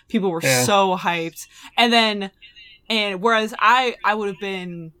and people were so hyped. And whereas I would have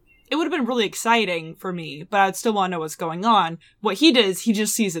been, it would have been really exciting for me, but I'd still want to know what's going on. What he does, he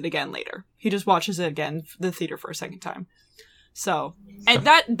just sees it again later. He just watches it again, the theater for a second time. So, and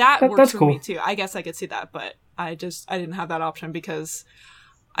that works that's for cool. me too. I guess I could see that, but I didn't have that option because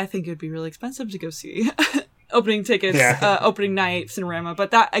I think it'd be really expensive to go see opening tickets, opening night, Cinerama.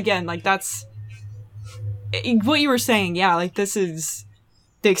 But that, again, like, that's what you were saying. Yeah, like, this is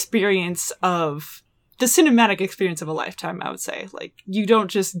the experience of the cinematic experience of a lifetime, I would say. Like, you don't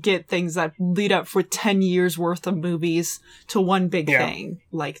just get things that lead up for 10 years worth of movies to one big thing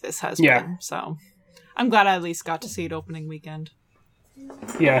like this has been. So I'm glad I at least got to see it opening weekend.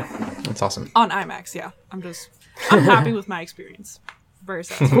 Yeah. That's awesome. On IMAX, yeah. I'm happy with my experience. Very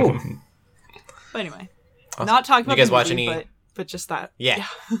satisfying. Cool. But anyway, Awesome. not talking about You guys the watch movie, any- but just that. Yeah.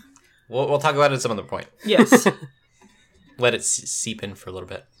 We'll talk about it at some other point. Yes. Let it seep in for a little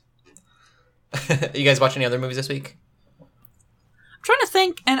bit. You guys watch any other movies this week? I'm trying to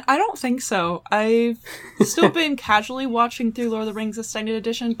think, and I don't think so. I've still been casually watching through Lord of the Rings Extended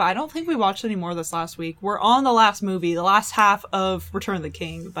Edition, but I don't think we watched any more this last week. We're on the last movie, the last half of Return of the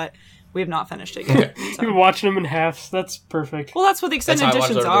King, but we have not finished it yet. You've So. been watching them in halves. That's perfect. Well, that's what the extended That's how I watch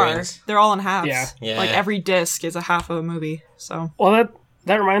editions Lord of the are. Rings. They're all in halves. Yeah. Like every disc is a half of a movie. So Well,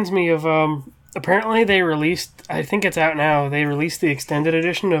 that reminds me of apparently they released. I think it's out now. They released the extended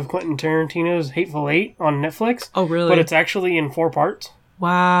edition of Quentin Tarantino's Hateful Eight on Netflix. Oh, really? But it's actually in 4 parts.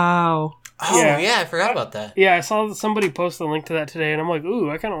 wow. Oh, Yeah. yeah, I forgot about that. Yeah, I saw somebody post a link to that today, and I'm like, ooh,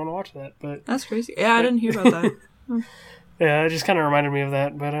 I kind of want to watch that. But That's crazy. Yeah, I didn't hear about that. yeah, it just kind of reminded me of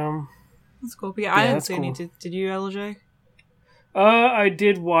that. But That's cool. But yeah, I didn't that's see any. cool. Did you, LJ? I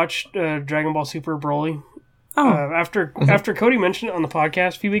did watch Dragon Ball Super Broly. Oh. After Cody mentioned it on the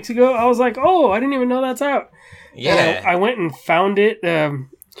podcast a few weeks ago, I was like, oh, I didn't even know that's out. Yeah. And I went and found it.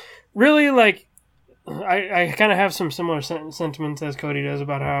 Really, like, I kind of have some similar sentiments as Cody does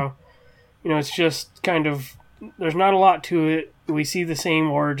about how, it's just kind of, there's not a lot to it. We see the same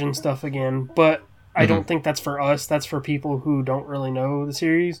origin stuff again, but I don't think that's for us. That's for people who don't really know the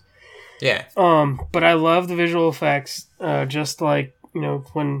series. Yeah. But I love the visual effects, just like,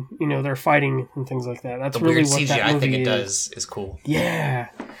 when, they're fighting and things like that. That's The really weird what that CGI movie thing it is. does is cool. Yeah.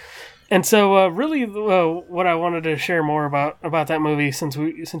 And so, really, what I wanted to share more about that movie, since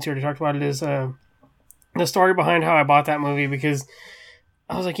you already talked about it, is the story behind how I bought that movie, because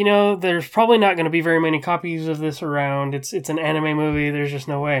I was like, there's probably not going to be very many copies of this around. It's an anime movie. There's just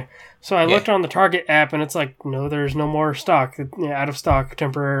no way. So I looked on the Target app, and it's like, no, there's no more stock. Out of stock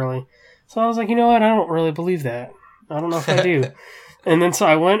temporarily. So I was like, you know what? I don't really believe that. I don't know if I do. And then so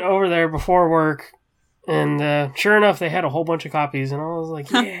I went over there before work, and sure enough, they had a whole bunch of copies, and I was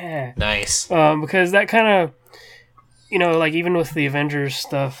like, yeah. Nice. Because that kind of, like even with the Avengers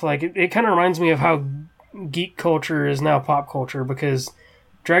stuff, like it kind of reminds me of how geek culture is now pop culture, because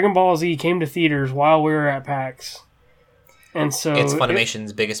Dragon Ball Z came to theaters while we were at PAX. And so It's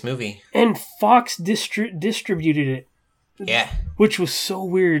Funimation's biggest movie. And Fox distributed it. Yeah. Which was so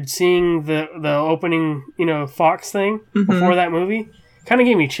weird, seeing the opening, Fox thing before that movie. Kind of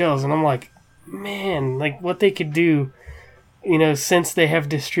gave me chills, and I'm like, man, like what they could do, since they have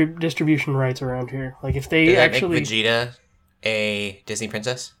distribution rights around here. Like if they Did that actually make Vegeta a Disney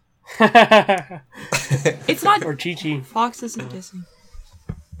princess? It's not. Or Chi-Chi. Fox isn't Disney.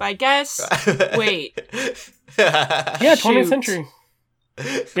 But I guess. Wait. Yeah, 20th Shoot. century.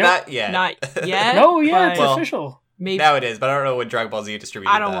 Not yet. Not yet. No, yeah, it's but Well, official. maybe. Now it is, but I don't know when Dragon Ball Z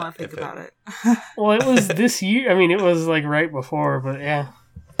distributed I don't that, want to think if about it. Well, it was this year. I mean, it was like right before, but yeah.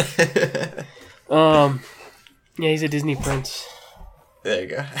 Yeah, he's a Disney prince. There you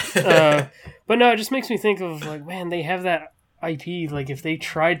go. But no, it just makes me think of like, man, they have that IP. Like, if they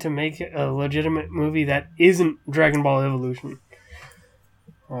tried to make a legitimate movie that isn't Dragon Ball Evolution.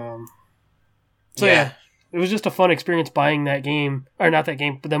 So yeah, it was just a fun experience buying that game, or not that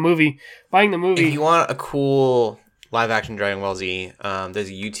game, but the movie. Buying the movie. If you want a cool live action Dragon Ball Z, there's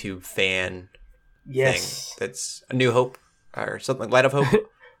a YouTube fan yes, thing that's A New Hope or something like Light of Hope.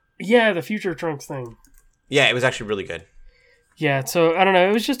 yeah, the Future Trunks thing. Yeah, it was actually really good. Yeah, so I don't know.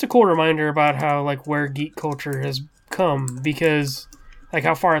 It was just a cool reminder about how like where geek culture has come, because like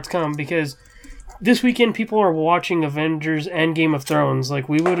how far it's come. Because this weekend people are watching Avengers and Game of Thrones. Like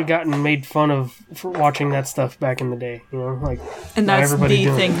we would have gotten made fun of for watching that stuff back in the day. Like, And not that's the everybody's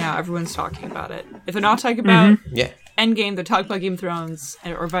doing thing it. now. Everyone's talking about it. If they're not talking about Yeah. Endgame, they're talking about Game of Thrones,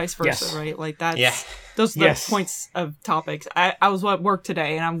 or vice versa, Yes. right? Like that's Yeah. those are the Yes. points of topics. I was at work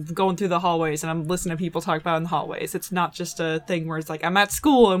today, and I'm going through the hallways, and I'm listening to people talk about it in the hallways. It's not just a thing where it's like I'm at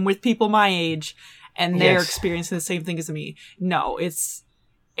school and with people my age, and they're Yes. experiencing the same thing as me. No, it's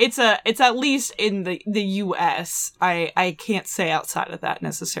at least in the US. I can't say outside of that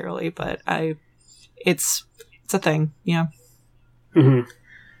necessarily, but it's a thing. Yeah.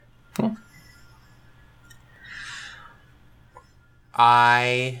 Mm-hmm.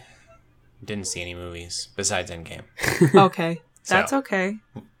 I didn't see any movies besides Endgame. Okay. So. That's okay.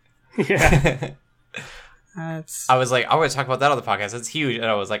 Yeah. That's I was like, I want to talk about that on the podcast. It's huge. And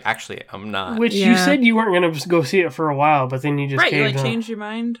I was like, actually, I'm not. Which you Yeah. said you weren't going to go see it for a while, but then you just right. You caved like on. changed your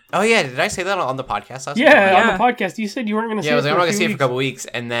mind. Oh, yeah. Did I say that on the podcast last week? Yeah, Yeah. on the podcast, you said you weren't going to see Yeah, I it was like, I'm for not a going to see few it for a couple weeks.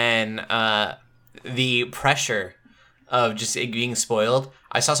 And then the pressure of just it being spoiled.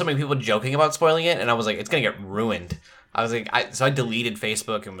 I saw so many people joking about spoiling it, and I was like, it's going to get ruined. I was like, so I deleted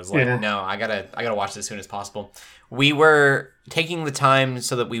Facebook and was like, Yeah. no, I gotta watch this as soon as possible. We were taking the time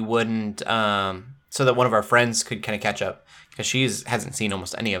so that we wouldn't, so that one of our friends could kind of catch up, because she hasn't seen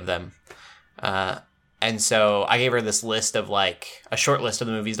almost any of them. And so I gave her this list of like a short list of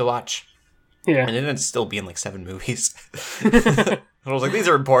the movies to watch. Yeah. And it ended up still being like 7 movies. And I was like, these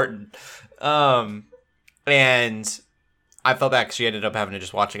are important. And I felt bad because she ended up having to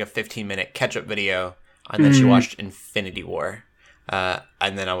just watch like a 15-minute catch-up video, and then she watched Infinity War.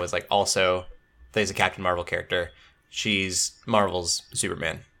 And then I was like, also, there's a Captain Marvel character. She's Marvel's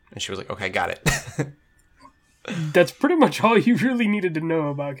Superman. And she was like, okay, got it. That's pretty much all you really needed to know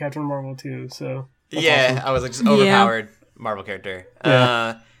about Captain Marvel 2, so... that's yeah, awesome. I was like, just overpowered Marvel character.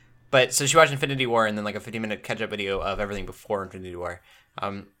 Yeah. But so she watched Infinity War and then like a 15-minute catch-up video of everything before Infinity War.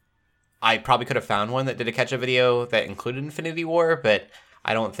 I probably could have found one that did a catch-up video that included Infinity War, but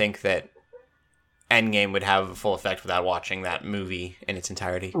I don't think that Endgame would have a full effect without watching that movie in its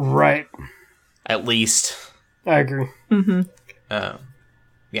entirety. Right. At least. I agree. Mm-hmm.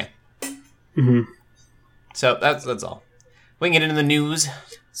 Yeah. Mm-hmm. So that's all. We can get into the news.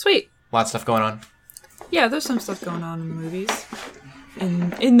 Sweet. Lots of stuff going on. Yeah, there's some stuff going on in the movies.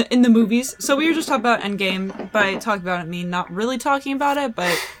 In the movies. So we were just talking about Endgame. By talking about it, I mean not really talking about it,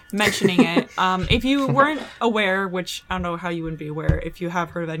 but mentioning it. If you weren't aware, which I don't know how you wouldn't be aware if you have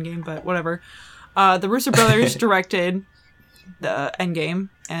heard of Endgame, but whatever. The Russo brothers directed the Endgame,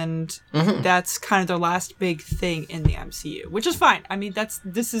 and that's kind of their last big thing in the MCU, which is fine. I mean,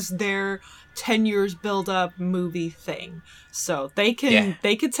 this is their 10 years build up movie thing, so they can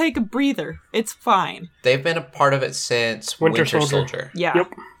take a breather. It's fine. They've been a part of it since Winter Soldier. Yeah.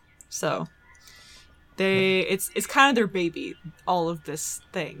 Yep. So it's kind of their baby. All of this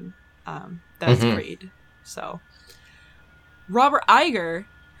thing that's great. So Robert Iger,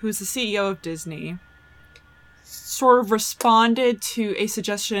 who's the CEO of Disney, sort of responded to a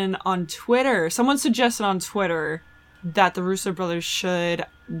suggestion on Twitter. Someone suggested on Twitter that the Russo brothers should,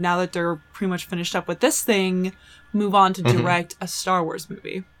 now that they're pretty much finished up with this thing, move on to direct a Star Wars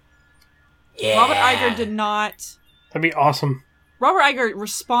movie. Yeah. Robert Iger did not. That'd be awesome. Robert Iger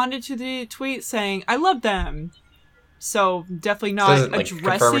responded to the tweet saying, "I love them." So definitely not Doesn't, like, confirm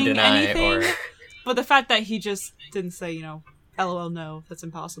or addressing deny anything. or- But the fact that he just didn't say, LOL, no, that's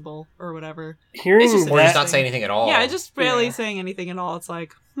impossible, or whatever. Hearing It's just Or just that, not say anything at all. Yeah, just barely Yeah. saying anything at all. It's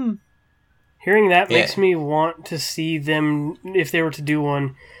like, hearing that Yeah. makes me want to see them, if they were to do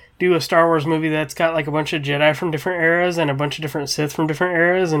one, do a Star Wars movie that's got like a bunch of Jedi from different eras and a bunch of different Sith from different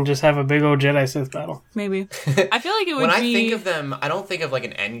eras, and just have a big old Jedi Sith battle. maybe. I feel like it would When I be... think of them, I don't think of like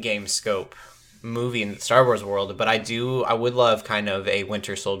an Endgame scope movie in the Star Wars world, but I would love kind of a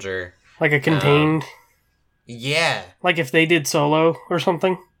Winter Soldier. Like a contained, Yeah. like if they did Solo or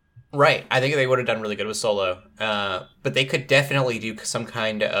something. Right. I think they would have done really good with Solo. But they could definitely do some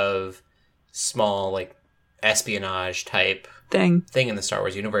kind of small, like, espionage type thing. thing in the Star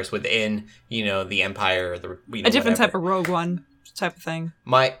Wars universe within, the Empire or the A different type of Rogue One type of thing.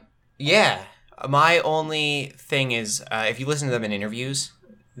 My only thing is, if you listen to them in interviews,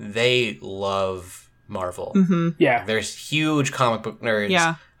 they love Marvel. Yeah. There's huge comic book nerds.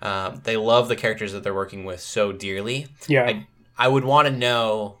 Yeah. They love the characters that they're working with so dearly. Yeah. I would want to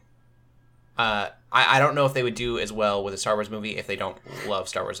know. I don't know if they would do as well with a Star Wars movie if they don't love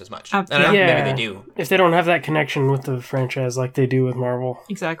Star Wars as much. And I don't- Yeah. Maybe they do. If they don't have that connection with the franchise like they do with Marvel.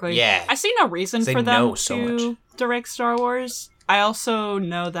 Exactly. Yeah. I see no reason They for them know so to much. direct Star Wars. I also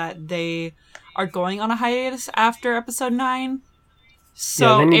know that they are going on a hiatus after Episode 9.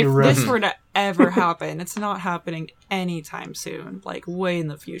 So they need if to rest. this were to ever happen, it's not happening anytime soon. Like, way in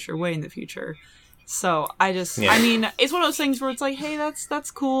the future. So, I mean, it's one of those things where it's like, hey,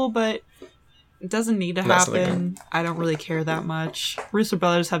 that's cool, but it doesn't need to That's something happen. I don't really care that much. Russo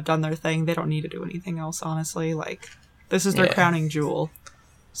brothers have done their thing. They don't need to do anything else, honestly. Like, this is their Yeah. crowning jewel.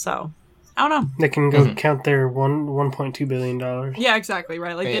 So, I don't know. They can go count their $1.2 billion. Yeah, exactly,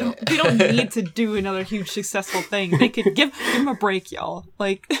 right? Like, Yeah. they don't need to do another huge successful thing. They could give them a break, y'all.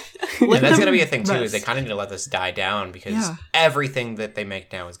 Like, And that's going to be a thing, too, is they rest. kind of need to let this die down because Yeah. everything that they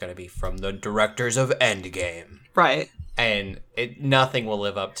make now is going to be from the directors of Endgame. Right. And nothing will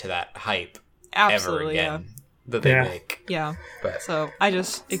live up to that hype Absolutely, ever again that they Yeah. make. yeah. But So,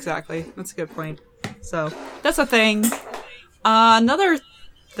 exactly. That's a good point. So, that's a thing. Another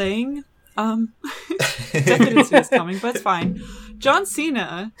thing, definitely didn't see this coming, but it's fine. John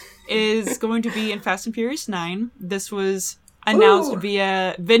Cena is going to be in Fast and Furious 9. This was announced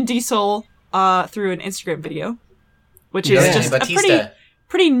via Vin Diesel through an Instagram video, which is Yeah. just a Batista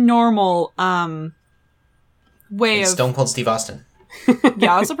pretty normal way and of Stone Cold Steve Austin.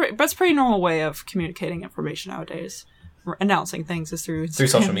 that's a pretty normal way of communicating information nowadays. Announcing things is through Instagram. Through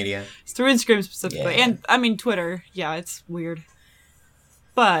social media. It's through Instagram specifically, Yeah. and I mean Twitter. Yeah, it's weird,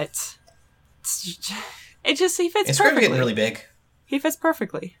 but it just he fits Instagram's perfectly. getting really big. He fits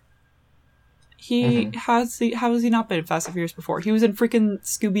perfectly. He how has he not been in Fast and Furious before? He was in freaking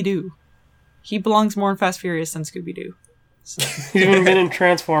Scooby Doo. He belongs more in Fast and Furious than Scooby Doo. He's even been in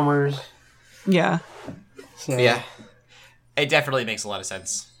Transformers. Yeah, So. Yeah. It definitely makes a lot of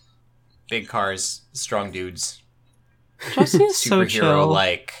sense. Big cars, strong dudes, John Cena's so chill.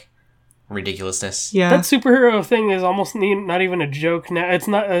 superhero-like ridiculousness. Yeah, That superhero thing is almost not even a joke now.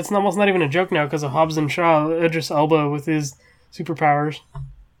 It's almost not even a joke now because of Hobbs and Shaw, Idris Elba with his superpowers.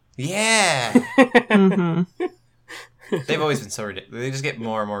 Yeah. Mm-hmm. They've always been so ridiculous. They just get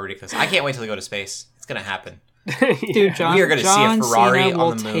more and more ridiculous. I can't wait till they go to space. It's going to happen. Dude, John. We are gonna see a John Ferrari Cena will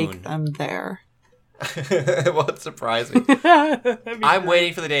on the moon. take them there. Won't surprise me. I'm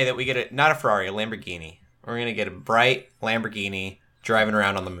waiting for the day that we get not a Ferrari, a Lamborghini. We're going to get a bright Lamborghini driving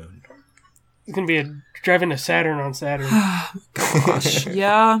around on the moon. It's gonna be driving a Saturn on Saturn. Gosh,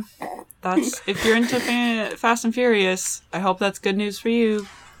 yeah. That's if you're into Fast and Furious. I hope that's good news for you.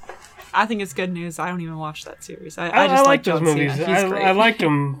 I think it's good news. I don't even watch that series. I just like those John movies. Cena. He's great. I liked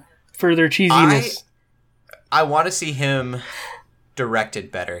them for their cheesiness. I want to see him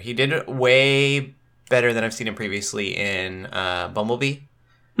directed better. He did it way better than I've seen him previously in Bumblebee.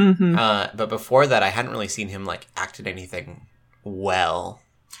 Mm-hmm. But before that, I hadn't really seen him like act in anything well.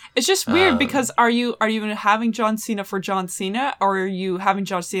 It's just weird because are you having John Cena for John Cena, or are you having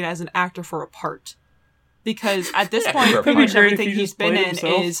John Cena as an actor for a part? Because at this point, pretty much everything he's been in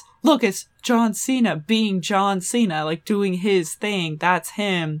is, look, it's John Cena being John Cena, like doing his thing. That's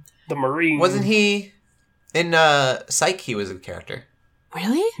him. The Marine. Wasn't he in Psych? He was a character.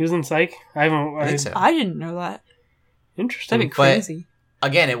 Really? He was in Psych? I think so. I didn't know that. Interesting. That'd be crazy. But,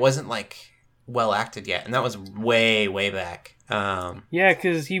 again, it wasn't like well acted yet, and that was way, way back. Yeah,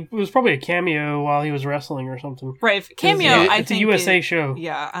 because he was probably a cameo while he was wrestling or something. Right. Cameo, I it's think. a USA show.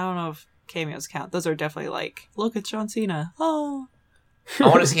 Yeah, I don't know if cameos count. Those are definitely like, look, it's John Cena. Oh. I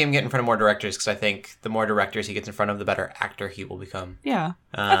want to see him get in front of more directors, because I think the more directors he gets in front of, the better actor he will become. Yeah.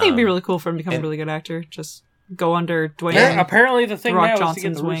 I think it'd be really cool for him to become a really good actor. Just go under Dwayne. Yeah, apparently the thing Rock now is to get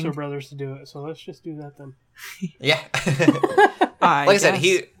Johnson's the Russo wing. brothers to do it, so let's just do that then. Yeah. I Like I said,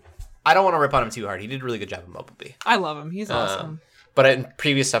 guess. I don't want to rip on him too hard. He did a really good job in Bumblebee. I love him. He's awesome. But in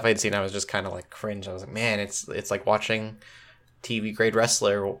previous stuff I'd seen, I was just kind of like cringe. I was like, man, it's like watching TV grade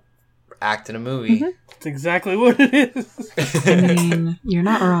wrestler act in a movie. Mm-hmm. That's exactly what it is. I mean, you're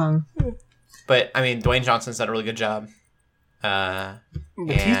not wrong. But I mean, Dwayne Johnson's done a really good job.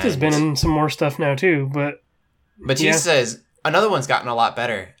 Batista's been in some more stuff now too, but Batista is another one's gotten a lot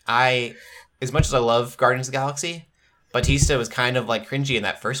better. As much as I love Guardians of the Galaxy, Batista was kind of like cringy in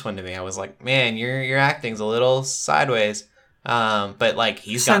that first one to me. I was like, man, your acting's a little sideways. But like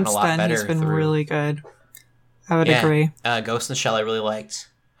he's gotten a lot Since then, better. he's been through. really good. I would agree. Ghost in the Shell I really liked.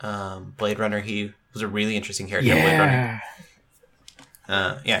 Blade Runner, he was a really interesting character. In Blade Runner.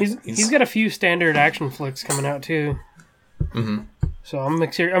 yeah. He's got a few standard action flicks coming out too. Mm-hmm. So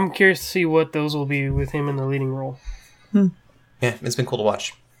I'm curious to see what those will be with him in the leading role. Yeah, it's been cool to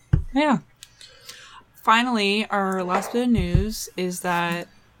watch. Yeah. Finally, our last bit of news is that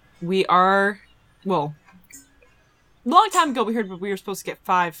we are, well, a long time ago we heard we were supposed to get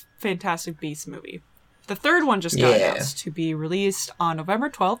 5 Fantastic Beasts movie. The third one just got announced to be released on November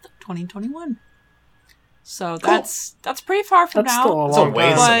 12th, 2021. So that's pretty far from That's now. still a It's a long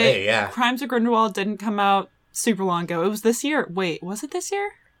ways time. away, yeah. Crimes of Grindelwald didn't come out super long ago. It was this year. Wait, was it this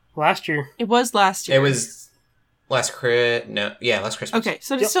year? Last year. It was last year. It was last Christmas. Okay,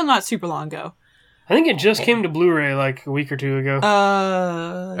 so it's still not super long ago. I think it just came to Blu-ray like a week or two ago.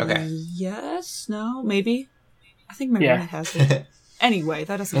 Okay. Yes? No? Maybe? I think my Yeah. memory has it. Anyway,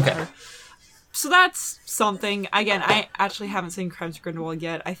 that doesn't matter. So that's something. Again, I actually haven't seen Crimes of Grindelwald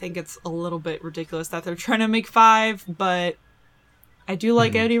yet. I think it's a little bit ridiculous that they're trying to make 5, but I do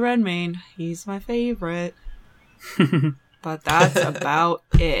like Eddie Redmayne. He's my favorite. But that's about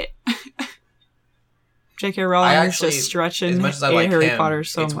it. J.K. Rowling is just stretching as much as I like Harry him, Potter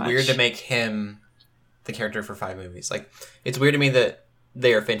so it's much. weird to make him the character for 5 movies. Like, it's weird to me that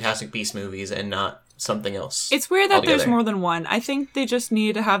they are Fantastic Beasts movies and not something else. It's weird that there's altogether. more than one. I think they just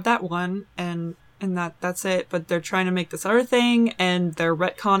need to have that one and that's it. But they're trying to make this other thing and they're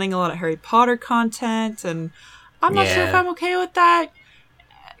retconning a lot of Harry Potter content and I'm not sure if Yeah. I'm okay with that.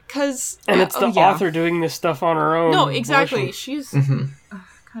 Cause and it's the author doing this stuff on her own. No, exactly. volition. She's Mhm.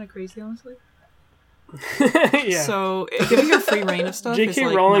 kind of crazy, honestly. Yeah. So giving her free reign of stuff. J.K. is,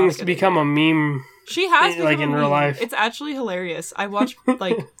 like, Rowling not has a good become a meme. She has like, become in a real meme. life. It's actually hilarious. I watch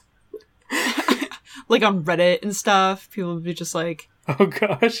like like on Reddit and stuff. People would be just like, Oh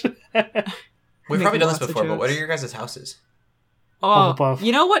gosh. We've making probably done this lots of before, but what are jokes. your guys' houses? "Oh, Hufflepuff.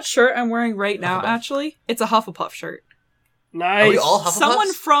 you know what shirt I'm wearing right now? Hufflepuff. Actually, it's a Hufflepuff shirt. Nice. Are we all Hufflepuffs?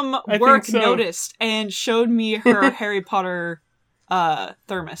 Someone from I work think so. noticed and showed me her Harry Potter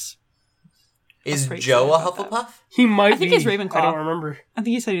thermos. Is pretty Joe a excited about that. Hufflepuff? He might I think be. he's Ravenclaw. I don't remember. I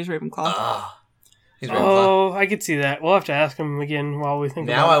think he said he was Ravenclaw. Ah, he's Ravenclaw. Oh, I could see that. We'll have to ask him again while we think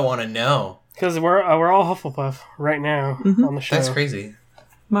Now I about it. want to know. Because we're all Hufflepuff right now Mhm. on the show. That's crazy.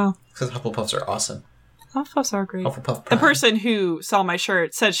 Wow, Because Hufflepuffs are awesome. Hufflepuffs are great. Hufflepuff The Prime. person who saw my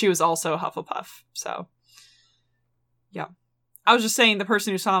shirt said she was also a Hufflepuff. So, yeah, I was just saying the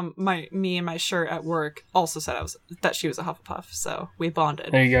person who saw me and my shirt at work also said that she was a Hufflepuff. So we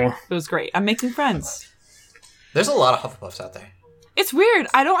bonded. There you go. It was great. I'm making friends. There's a lot of Hufflepuffs out there. It's weird.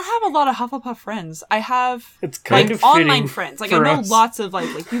 I don't have a lot of Hufflepuff friends. I have It's kind like of fitting online friends. Like I for know us. lots of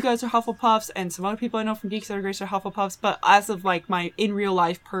like you guys are Hufflepuffs, and some other people I know from Geeks That Are Grace are Hufflepuffs. But as of like my in real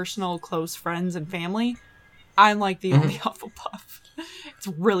life personal close friends and family, I'm like the only Hufflepuff. It's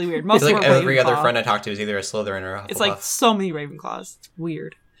really weird. Most It's of like them are every other Ravenclaw. friend I talk to is either a Slytherin or a Hufflepuff. It's like so many Ravenclaws. It's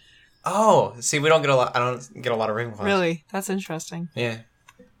weird. Oh, see, we don't get a lot. I don't get a lot of Ravenclaws. Really, that's interesting. Yeah.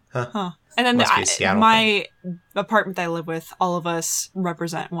 Huh. And then Must be a Seattle my apartment that I live with, all of us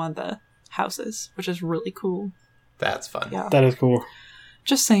represent one of the houses, which is really cool. That's fun. Yeah. That is cool.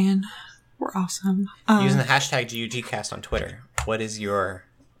 Just saying, we're awesome. Using the hashtag GUGcast on Twitter. What's your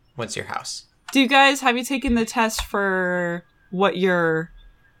house? Do you guys have you taken the test for what your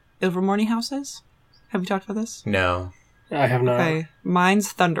Ilvermorny house is? Have you talked about this? No. I have not. Okay,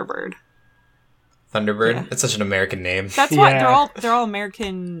 mine's Thunderbird. Thunderbird? Yeah. It's such an American name. That's why Yeah. they're all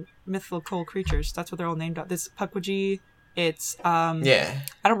American mythical creatures. That's what they're all named after. This Pukwudgie. It's Yeah.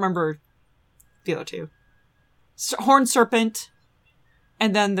 I don't remember the other two. Horned serpent,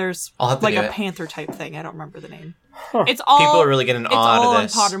 and then there's I'll have to like do a it. panther type thing. I don't remember the name. Huh. It's all People are really getting it's awe all out in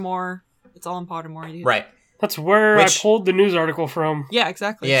of this. Pottermore. It's all in Pottermore. Right. That's where Which- I pulled the news article from. Yeah,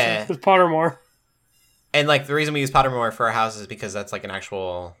 exactly. Yeah. It's Pottermore. And like the reason we use Pottermore for our house is because that's like an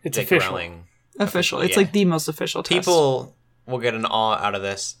actual It's J.K. official. Rowling. So, official. It's yeah. like the most official test. People will get an awe out of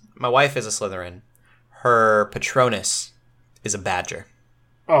this. My wife is a Slytherin. Her Patronus is a badger.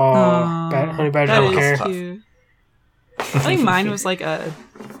 Oh, Aw, Honey Badger that don't is care. cute. I think mine was like a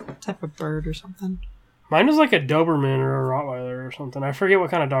type of bird or something. Mine was like a Doberman or a Rottweiler or something. I forget what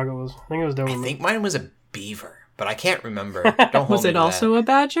kind of dog it was. I think it was I Doberman. think mine was a beaver, but I can't remember. Don't hold Was me it to also a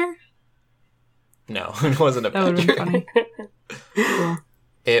badger? that. No, it wasn't a That would have badger. been funny. Cool.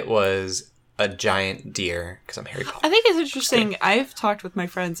 It was a giant deer because I'm Harry Potter. I think it's interesting. I've talked with my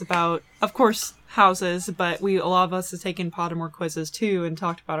friends about, of course, houses, but a lot of us have taken Pottermore quizzes too and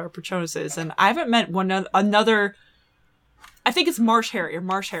talked about our Patronuses. And I haven't met another. I think it's Marsh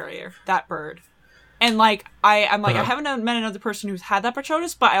Harrier, that bird. And like I'm like I haven't met another person who's had that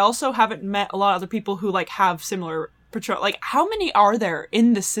Patronus, but I also haven't met a lot of other people who like have similar Patronus. Like, how many are there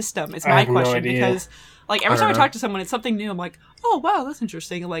in the system? Is I my have no question idea. because like every I time I don't talk know. to someone, it's something new. I'm like, oh wow, that's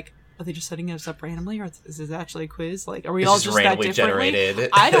interesting. Like, are they just setting us up randomly, or is this actually a quiz? Like, are we It's all just just that randomly differently? generated.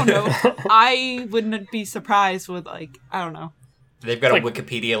 I don't know. I wouldn't be surprised with like I don't know. They've got It's a like-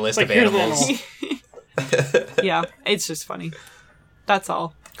 Wikipedia list it's of like, here's the animals. Yeah, it's just funny. That's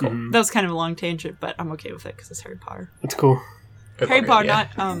all. Cool. That was kind of a long tangent, but I'm okay with it because it's Harry Potter. That's cool. Good Harry luck, Potter, yeah.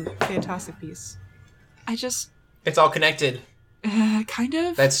 not Fantastic Beasts. I just It's all connected. kind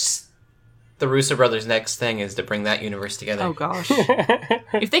of. That's the Russo brothers' next thing is to bring that universe together. Oh gosh,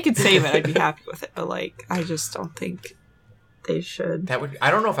 if they could save it, I'd be happy with it. But like, I just don't think they should. That would. I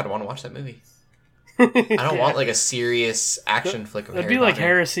don't know if I'd want to watch that movie. I don't want like a serious action flick of That'd Harry be like Potter.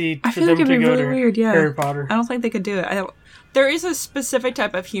 heresy I for feel them like to it'd be go really to weird. Yeah, Harry Potter. I don't think they could do it. There is a specific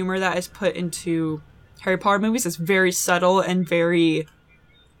type of humor that is put into Harry Potter movies. It's very subtle and very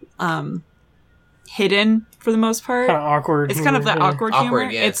hidden for the most part. Kind of awkward. It's kind of that humor, yeah. awkward Awkward,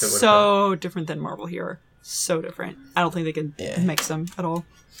 humor. yeah, It's that's a good word so different than Marvel humor. So different. I don't think they can Yeah. mix them at all.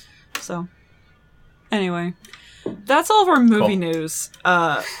 So, anyway, that's all of our movie Cool. news.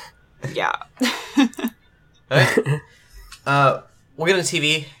 Yeah. Alright. We'll get into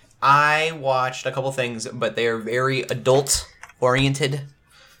TV. I watched a couple things, but they are very adult oriented.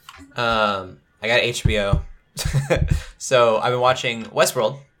 I got HBO. So I've been watching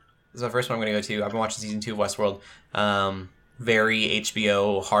Westworld. This is the first one I'm going to go to. I've been watching season 2 of Westworld. Very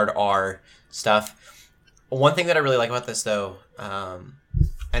HBO, hard R stuff. One thing that I really like about this, though,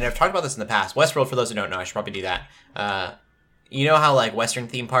 and I've talked about this in the past. Westworld, for those who don't know, I should probably do that. You know how like Western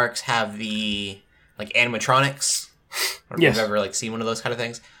theme parks have the like animatronics? Or if Yes. you've ever like seen one of those kind of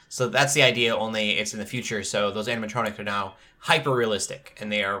things. So that's the idea, only it's in the future. So those animatronics are now hyper realistic,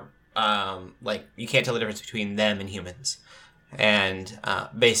 and they are like you can't tell the difference between them and humans. And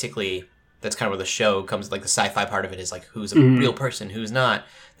basically, that's kind of where the show comes. Like the sci-fi part of it is like who's a real person, who's not.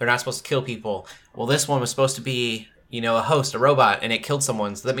 They're not supposed to kill people. Well, this one was supposed to be a host, a robot, and it killed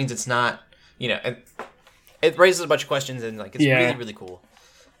someone. So that means it's not. It raises a bunch of questions, and like it's Yeah. really really cool.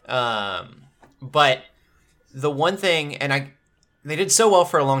 But the one thing, and they did so well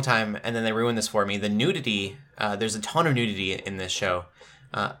for a long time, and then they ruined this for me. The nudity, there's a ton of nudity in this show,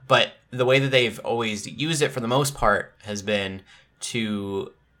 but the way that they've always used it for the most part has been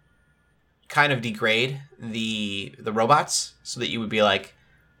to kind of degrade the robots, so that you would be like,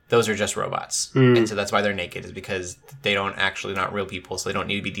 those are just robots, and so that's why they're naked, is because they don't actually not real people, so they don't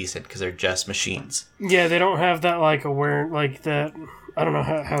need to be decent because they're just machines. Yeah, they don't have that like like that. I don't know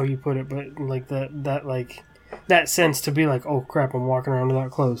how you put it, but like that like that sense to be like, oh crap, I'm walking around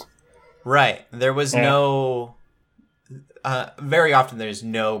without clothes. Right. There was Yeah. no. Very often, there's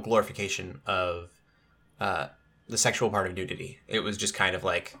no glorification of the sexual part of nudity. It was just kind of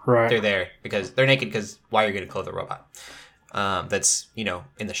like Right. they're there because they're naked. Because why are you going to clothe a robot? that's, you know,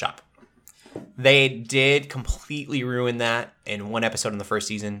 in the shop. They did completely ruin that in one episode in the first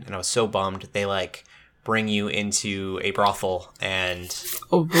season, and I was so bummed. They like bring you into a brothel, and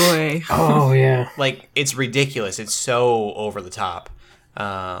Oh boy. Oh yeah. like it's ridiculous. It's so over the top.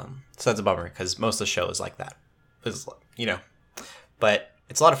 So that's a bummer because most of the show is like that. It's, you know, but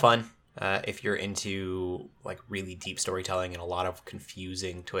it's a lot of fun if you're into like really deep storytelling and a lot of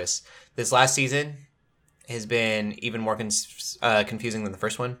confusing twists. This last season has been even more confusing than the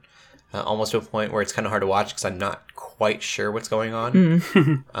first one. Almost to a point where it's kind of hard to watch because I'm not quite sure what's going on.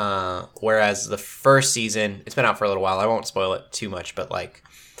 Whereas the first season, it's been out for a little while. I won't spoil it too much, but like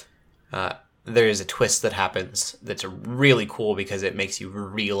there is a twist that happens that's really cool because it makes you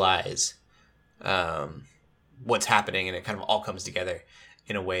realize what's happening, and it kind of all comes together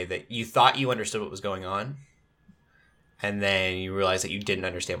in a way that you thought you understood what was going on, and then you realize that you didn't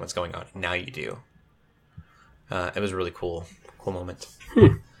understand what's going on. And now you do. It was a really cool moment.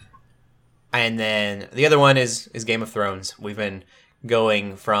 And then the other one is Game of Thrones. We've been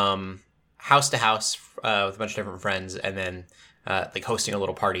going from house to house with a bunch of different friends, and then like hosting a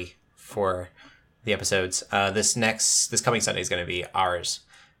little party for the episodes. This coming Sunday is going to be ours,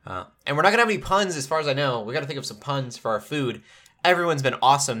 and we're not going to have any puns as far as I know. We got to think of some puns for our food. Everyone's been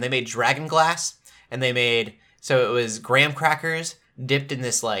awesome. They made dragon glass, and they made it was graham crackers dipped in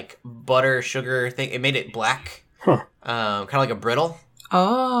this like butter sugar thing. It made it black, kind of like a brittle.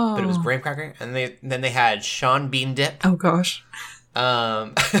 Oh. But it was graham cracker, and then they had Sean bean dip, Oh gosh.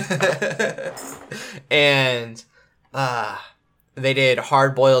 and they did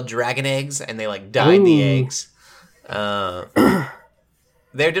hard boiled dragon eggs, and they like dyed the eggs.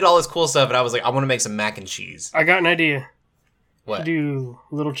 They did all this cool stuff, and I was like, I want to make some mac and cheese. I got an idea. What? Do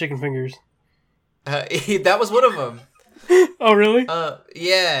little chicken fingers. That was one of them. Oh really?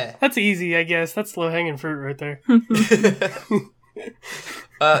 Yeah. That's easy, I guess. That's low hanging fruit right there.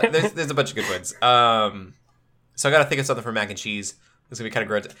 There's a bunch of good ones. So I gotta think of something for mac and cheese. It's gonna be kind of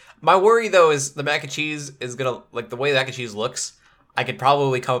gross. My worry though is the mac and cheese is gonna, like, the way the mac and cheese looks, I could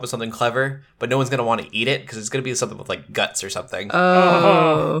probably come up with something clever, but no one's gonna want to eat it because it's gonna be something with like guts or something.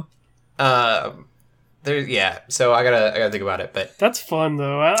 Oh. So I gotta think about it. But That's fun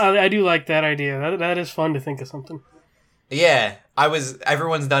though. I do like that idea. That is fun to think of something. yeah,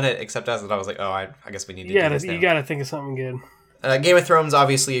 everyone's done it except us, and I was like, oh, I guess we need to do this now. You gotta think of something good. Game of Thrones,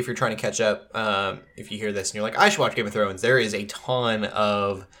 obviously, if you're trying to catch up, if you hear this and you're like, I should watch Game of Thrones, there is a ton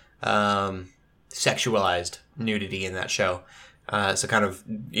of sexualized nudity in that show. So kind of,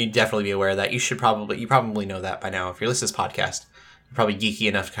 you'd definitely be aware of that. You probably know that by now. If you're listening to this podcast, you're probably geeky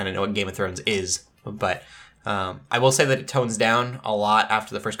enough to kind of know what Game of Thrones is. But I will say that it tones down a lot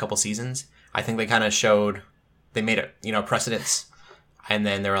after the first couple seasons. I think they kind of they made it, precedence. And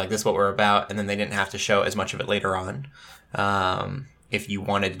then they were like, this is what we're about. And then they didn't have to show as much of it later on. If you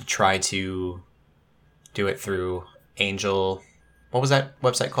wanted to try to do it through Angel, what was that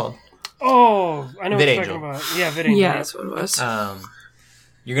website called? Oh, I know what you're talking VidAngel. about. Yeah, VidAngel. Yeah, that's what it was.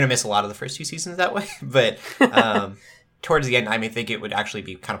 You're going to miss a lot of the first two seasons that way, but towards the end, I may think it would actually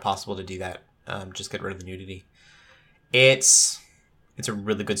be kind of possible to do that. Just get rid of the nudity. It's a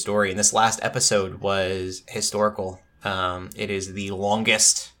really good story, and this last episode was historical. It is the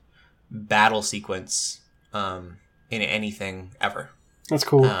longest battle sequence in anything ever. That's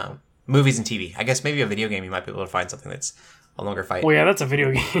cool. Movies and TV. I guess maybe a video game you might be able to find something that's a longer fight. Well, yeah, that's a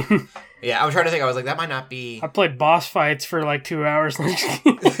video game. Yeah, I was trying to think. I was like, that might not be... I played boss fights for like 2 hours.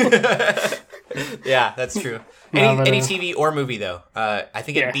 Yeah, that's true. Any TV or movie, though. I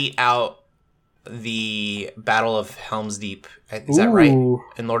think it beat out the Battle of Helm's Deep. Is that right?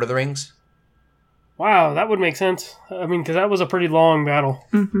 In Lord of the Rings? Wow, that would make sense. I mean, because that was a pretty long battle.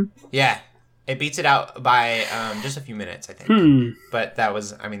 Mm-hmm. Yeah. It beats it out by just a few minutes, I think. But that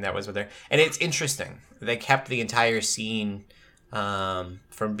was what they're... And it's interesting. They kept the entire scene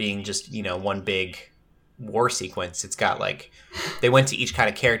from being just, one big war sequence. It's got, like... They went to each kind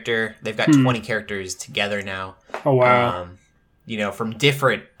of character. They've got 20 characters together now. Oh, wow. From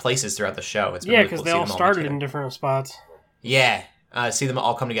different places throughout the show. It's been Yeah, really because cool they to see all them started together. in different spots. Yeah. See them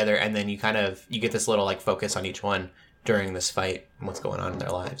all come together, and then you get this little, like, focus on each one during this fight and what's going on in their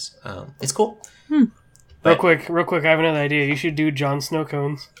lives. It's cool. Real quick, I have another idea. You should do Jon Snow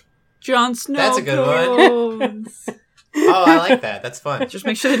cones. Jon Snow. That's a good one. cones. Oh, I like that. That's fun. Just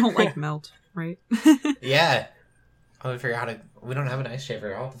make sure they don't like melt, right? Yeah. I'm gonna figure out we don't have an ice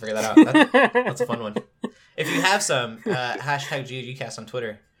shaver. I'll have to figure that out. That's a fun one. If you have some, hashtag GGCast on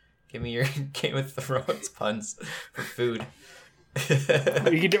Twitter. Give me your Game of Thrones puns for food.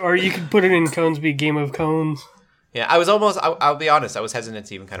 You could put it in Cones be Game of Cones. Yeah, I was I'll be honest, I was hesitant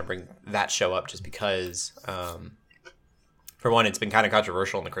to even kind of bring that show up just because for one, it's been kind of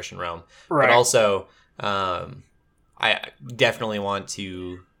controversial in the Christian realm, Right. but also I definitely want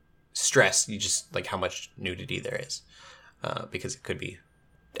to stress just like how much nudity there is, because it could be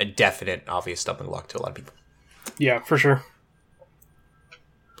a definite, obvious stumbling block to a lot of people. Yeah, for sure.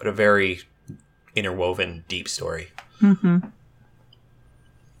 But a very interwoven, deep story. Mm-hmm.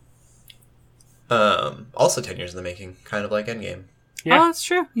 Also 10 years in the making, kind of like Endgame. Yeah. Oh, that's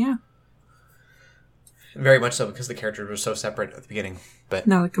true. Yeah. Very much so, because the characters were so separate at the beginning, but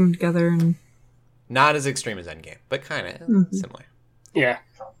Now they're coming together and not as extreme as Endgame, but kind of similar. Yeah.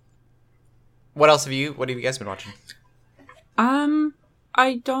 What have you guys been watching?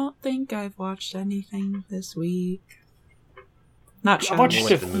 I don't think I've watched anything this week. Not I sure. watched You a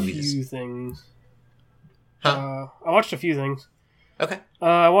went to the movies. few things. Huh? I watched a few things. Okay.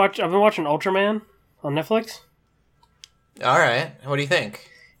 I've been watching Ultraman on Netflix. All right. What do you think?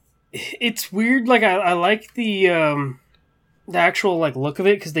 It's weird. Like I like the actual like look of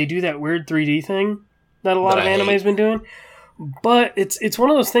it because they do that weird 3D thing that a lot That of I anime's hate. been doing. But it's one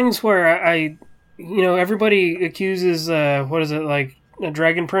of those things where I everybody accuses what is it, like a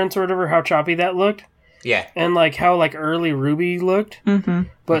Dragon Prince or whatever, how choppy that looked, Yeah. and like how like early Ruby looked. Mm-hmm.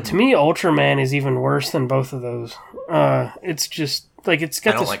 But to me, Ultraman is even worse than both of those. It's just like it's I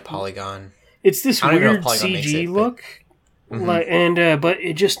got don't this. like Polygon. It's this I don't even know weird if Polygon makes CG it, but- look, like, and but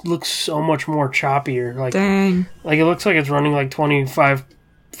it just looks so much more choppier. Dang. Like it looks like it's running like 25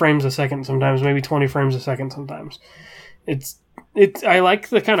 frames a second sometimes, maybe 20 frames a second sometimes. It's I like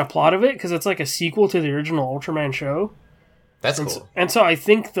the kind of plot of it because it's like a sequel to the original Ultraman show. That's And, cool. and so I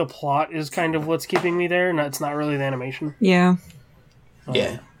think the plot is kind of what's keeping me there, and it's not really the animation. Yeah.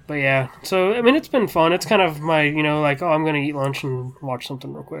 Yeah. But yeah, so I mean, it's been fun. It's kind of my, like, oh, I'm going to eat lunch and watch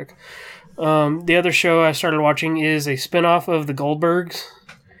something real quick. The other show I started watching is a spin-off of the Goldbergs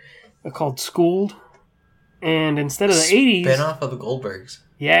called Schooled. And instead of the 80s... Spin-off of the Goldbergs.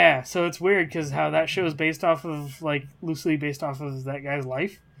 Yeah, so it's weird because how that show is based off of, like, loosely based off of that guy's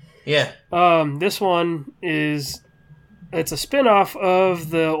life. Yeah. This one is... It's a spin-off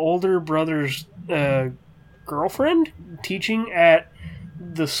of the older brother's girlfriend teaching at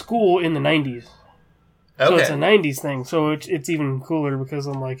the school in the 90s. So it's a Okay. 90s thing. So it's even cooler because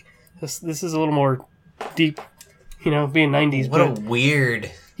I'm like, this is a little more deep, being 90s. What But a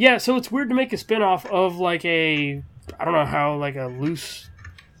weird... yeah, so it's weird to make a spin-off of like I don't know how, like a loose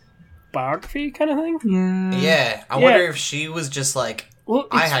biography kind of thing. Yeah. Yeah. I wonder if she was just like, Well,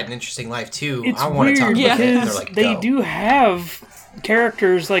 I it's- had an interesting life too. It's I want to talk weird about it. And they're because like, they go. do have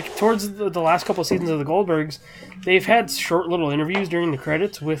characters, like towards the last couple seasons of the Goldbergs, they've had short little interviews during the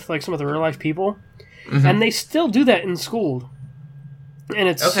credits with like some of the real life people, and they still do that in Schooled. And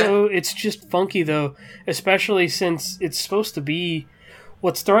it's just funky though, especially since it's supposed to be.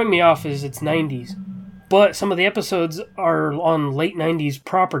 What's throwing me off is it's 90s, but some of the episodes are on late 90s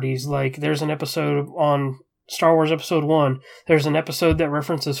properties. Like there's an episode on Star Wars Episode 1. There's an episode that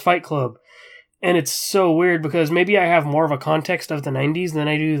references Fight Club. And it's so weird because maybe I have more of a context of the 90s than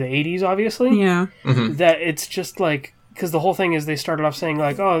I do the 80s, obviously. Yeah. That it's just like, because the whole thing is they started off saying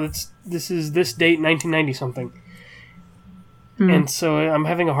like, oh, this is this date, 1990 something. And so I'm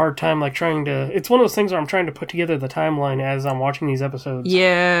having a hard time like trying to, it's one of those things where I'm trying to put together the timeline as I'm watching these episodes.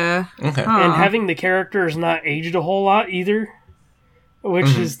 Yeah. Okay. And having the characters not aged a whole lot either,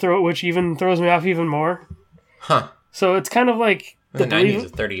 which even throws me off even more. Huh. So it's kind of like The 90s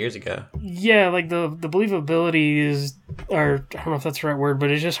is 30 years ago. yeah, like the believability is, or I don't know if that's the right word, but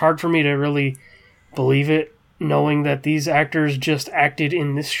it's just hard for me to really believe it, knowing that these actors just acted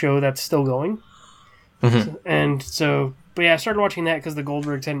in this show that's still going. And so, but yeah, I started watching that because the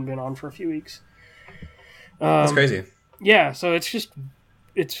Goldbergs hadn't been on for a few weeks. That's crazy. Yeah, so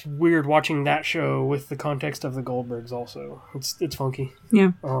it's weird watching that show with the context of the Goldbergs. Also, it's funky.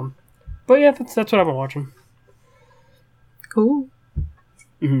 Yeah. But yeah, that's what I've been watching. Cool.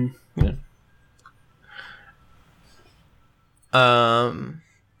 Mm-hmm.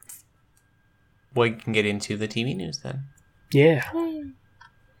 We can get into the TV news then. Yeah.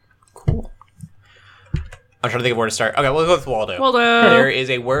 Cool. I'm trying to think of where to start. Okay, we'll go with Waldo. Waldo. There is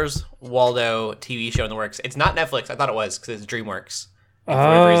a Where's Waldo TV show in the works. It's not Netflix. I thought it was because it's DreamWorks. And for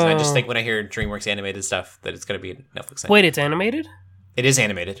whatever reason, I just think when I hear DreamWorks animated stuff that it's going to be a Netflix thing. Wait, it's animated? It is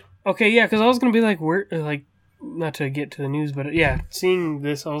animated. Okay, yeah, because I was gonna be like, where, like, not to get to the news, but yeah, seeing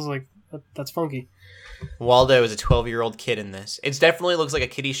this, I was like, that's funky. Waldo is a 12-year-old kid in this. It definitely looks like a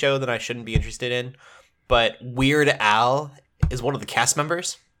kiddie show that I shouldn't be interested in, but Weird Al is one of the cast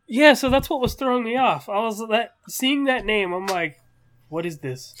members. Yeah, so that's what was throwing me off. I was seeing that name, I'm like, what is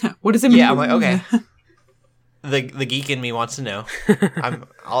this? What does it mean? Yeah, I'm like, okay. The geek in me wants to know.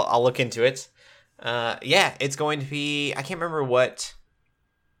 I'll look into it. Yeah, it's going to be. I can't remember what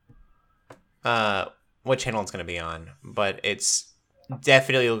channel it's going to be on, but it's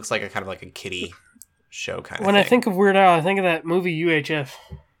definitely looks like a kind of like a kiddie show kind of When thing. I think of Weird Al, I think of that movie UHF.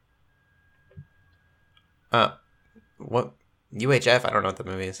 What UHF? I don't know what the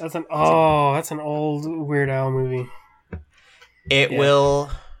movie is. That's an old Weird Al movie. It Yeah. will.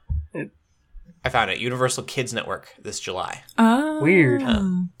 It- I found it. Universal Kids Network this July. Oh. Weird.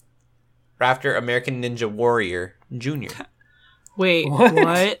 After American Ninja Warrior Junior. Wait, What?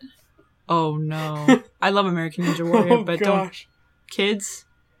 what? Oh no. I love American Ninja Warrior, Oh but gosh. Kids,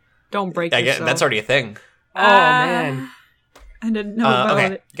 don't break I guess yourself. that's already a thing. Oh man. I didn't know about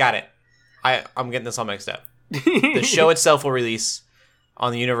Okay, it. got it. I'm getting this all mixed up. The show itself will release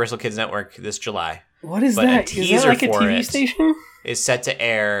on the Universal Kids Network this July. What is but a that? Is teaser that like a for TV it. station? Is set to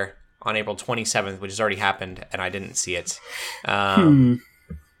air on April 27th, which has already happened, and I didn't see it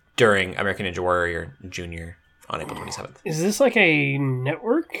during American Ninja Warrior Junior on April 27th. Is this like a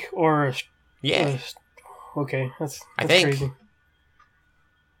network or a? Yeah, Okay, that's I think. crazy.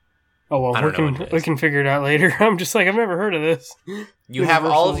 Oh well, I don't know what it we is. can figure it out later. I'm just like I've never heard of this. You have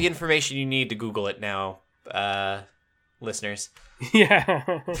all of Universal. the information you need to Google it now, listeners. Yeah.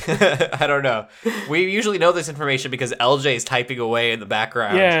 I don't know. We usually know this information because LJ is typing away in the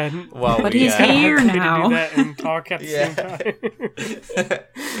background. Yeah. While But we, he's Kinda here hard for me now. to do that and talk at the Yeah. same time.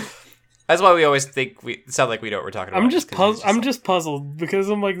 That's why we always think we sound like we know what we're talking about. I'm just 'cause it's I'm just puzzled because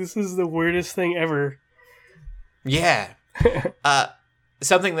I'm like, this is the weirdest thing ever. Yeah.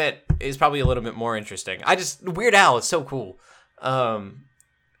 Something that is probably a little bit more interesting. Weird Al is so cool. White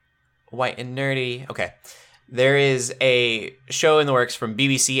and nerdy. Okay. There is a show in the works from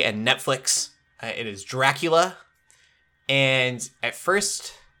BBC and Netflix. It is Dracula. And at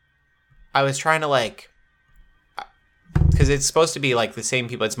first, I was trying to because it's supposed to be like the same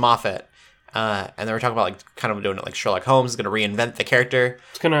people. It's Moffat. And they were talking about like kind of doing it like Sherlock Holmes is going to reinvent the character.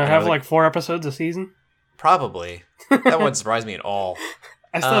 It's gonna I have was like 4 episodes a season. Probably. That wouldn't surprise me at all.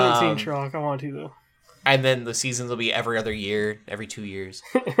 I still haven't seen Um, Sherlock. I want to though. And then the seasons will be every other year, every 2 years.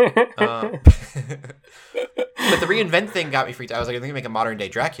 But the reinvent thing got me freaked out. I was like, I think they make a modern day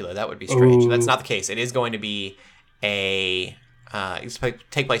Dracula. That would be strange. Ooh. That's not the case. It is going to be it's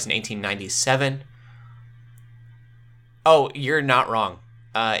take place in 1897. Oh, you're not wrong.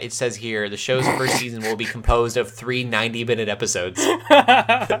 It says here the show's first season will be composed of 3 90-minute episodes.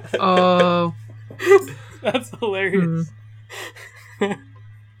 Oh. That's hilarious.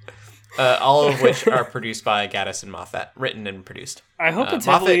 All of which are produced by Gaddis and Moffat, written and produced. I hope it's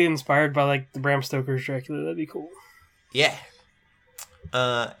Moffat- heavily inspired by like the Bram Stoker's Dracula. That'd be cool. Yeah.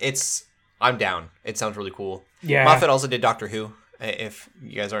 I'm down. It sounds really cool. Yeah. Moffat also did Doctor Who, if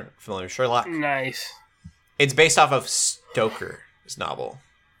you guys aren't familiar with Sherlock. Nice. It's based off of Stoker's novel.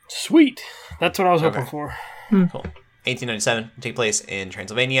 Sweet. That's what I was hoping Okay. for. Cool. 1897, take place in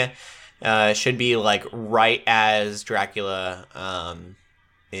Transylvania. Should be like right as Dracula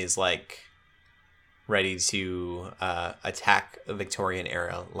is like ready to attack Victorian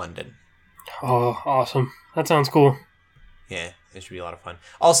era London. Oh, awesome. That sounds cool. Yeah, it should be a lot of fun.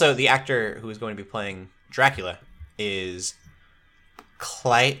 Also, the actor who is going to be playing Dracula is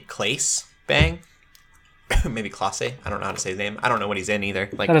Claes Bang. Maybe Clase. I don't know how to say his name. I don't know what he's in either.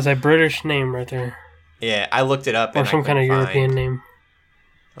 Like, That is a British name right there. yeah, I looked it up Or and some I kind of couldn't European find- name.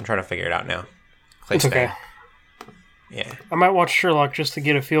 I'm trying to figure it out now. Claes It's okay. Bang. Yeah, I might watch Sherlock just to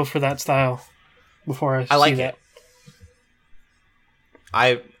get a feel for that style before I see like that. it.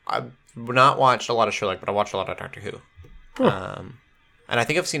 I've not watched a lot of Sherlock, but I watched a lot of Doctor Who. Huh. And I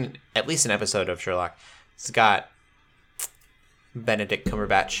think I've seen at least an episode of Sherlock. It's got Benedict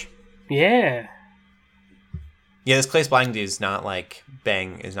Cumberbatch. Yeah. Yeah, this Claes Bang dude is not like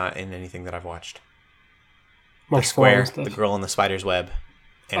Bang is not in anything that I've watched. The Much Square, stuff. The Girl in the Spider's Web,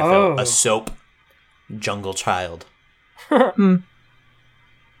 Oh. a Soap, Jungle Child. Hmm.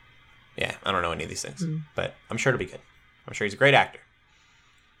 Yeah, I don't know any of these things, but I'm sure it'll be good. I'm sure he's a great actor.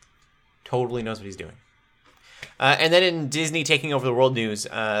 Totally knows what he's doing. And then in Disney taking over the world news,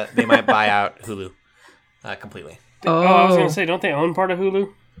 they might buy out Hulu completely. Oh, I was Oh. going to say, don't they own part of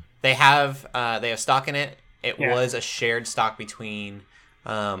Hulu? They have stock in it. It Yeah. was a shared stock between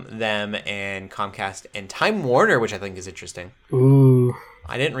them and Comcast and Time Warner, which I think is interesting. Ooh.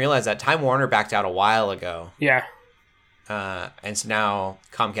 I didn't realize that Time Warner backed out a while ago, Yeah. and so now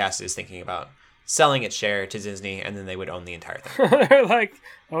Comcast is thinking about selling its share to Disney, and then they would own the entire thing. They're like,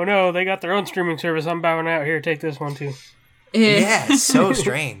 oh no, they got their own streaming service. I'm bowing out here. Take this one too. Yeah, it's so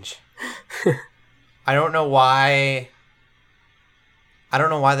strange. I don't know why. I don't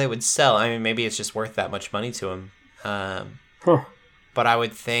know why they would sell. I mean, maybe it's just worth that much money to them. Huh. But I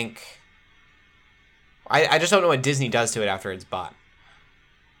would think I just don't know what Disney does to it after it's bought.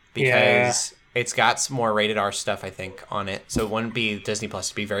 Because it's got some more rated R stuff, I think, on it. So it wouldn't be Disney Plus.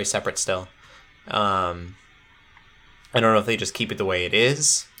 It'd be very separate still. I don't know if they just keep it the way it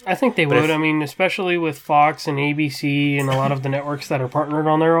is. I think they would. I mean, especially with Fox and ABC and a lot of the networks that are partnered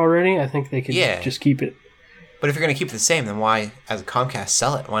on there already, I think they could just keep it. But if you're going to keep it the same, then why, as a Comcast,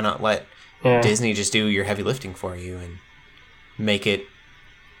 sell it? Why not let Disney just do your heavy lifting for you and make it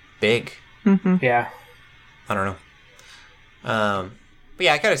big? Mm-hmm. Yeah. I don't know. But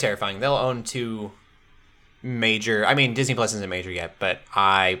yeah, kind of terrifying. They'll own two major... I mean, Disney Plus isn't major yet, but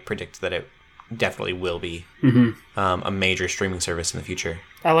I predict that it definitely will be a major streaming service in the future.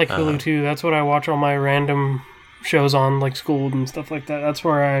 I like Hulu too. That's what I watch all my random shows on, like Schooled and stuff like that. That's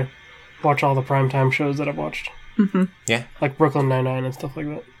where I watch all the primetime shows that I've watched. Mm-hmm. Yeah. Like Brooklyn Nine-Nine and stuff like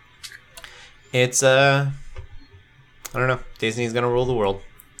that. It's, I don't know. Disney's going to rule the world.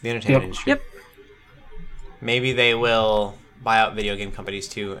 The entertainment industry. Yep. Maybe they will buy out video game companies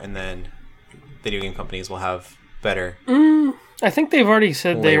too, and then video game companies will have better... I think they've already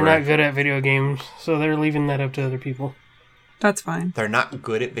said they're labor. not good at video games, so they're leaving that up to other people. That's fine. They're not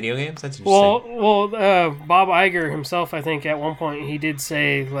good at video games? That's interesting. Well, Bob Iger himself, I think, at one point, he did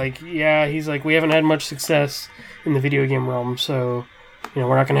say, like, he's like, we haven't had much success in the video game realm, so, we're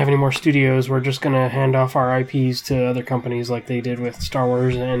not going to have any more studios. We're just going to hand off our IPs to other companies like they did with Star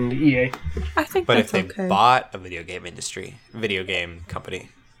Wars and EA. I think But that's if they okay. bought a video game company...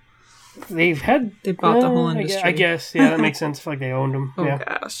 They bought the whole industry. I guess, yeah, that makes sense if, like, they owned them. Oh, yeah.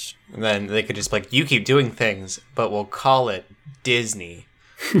 gosh. then they could just be like, you keep doing things, but we'll call it Disney.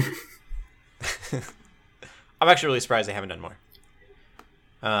 I'm actually really surprised they haven't done more.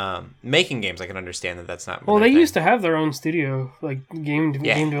 Making games, I can understand that's not... Well, they used to have their own studio, like, game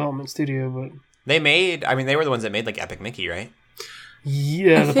development studio, but... They were the ones that made, like, Epic Mickey, right?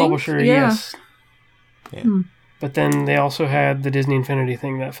 Yeah, the publisher, yeah. yes. Yeah. But then they also had the Disney Infinity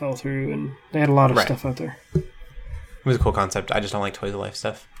thing that fell through, and they had a lot of stuff out there. It was a cool concept. I just don't like Toys of Life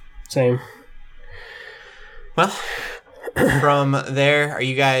stuff. Same. Well, from there,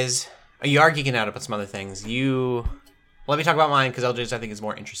 you are geeking out about some other things. Let me talk about mine, because LJ's I think is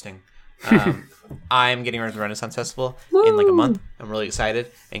more interesting. I'm getting ready for the Renaissance Festival in like a month. I'm really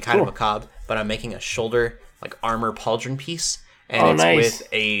excited and kind of macabre, but I'm making a shoulder like armor pauldron piece, and it's nice.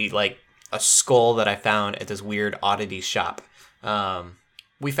 with a skull that I found at this weird oddity shop.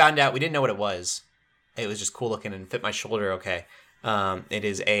 We found out, we didn't know what it was. It was just cool looking and fit my shoulder okay. It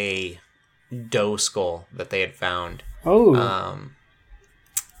is a doe skull that they had found. Oh.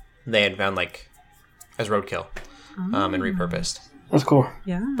 They had found like as roadkill and repurposed. That's cool.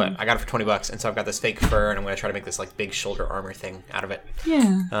 Yeah. But I got it for $20, and so I've got this fake fur, and I'm going to try to make this like big shoulder armor thing out of it.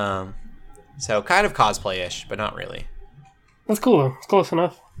 Yeah. So kind of cosplay-ish, but not really. That's cool, though. It's close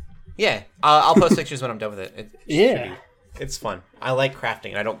enough. Yeah, I'll post pictures when I'm done with it. Yeah. It's fun. I like crafting,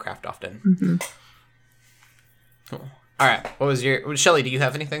 and I don't craft often. Mm-hmm. Cool. All right, what was Shelly, do you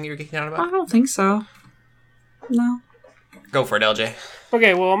have anything you were geeking out about? I don't think so. No. Go for it, LJ.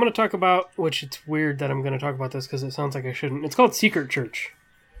 Okay, well, I'm going to talk about, which it's weird that I'm going to talk about this because it sounds like I shouldn't. It's called Secret Church.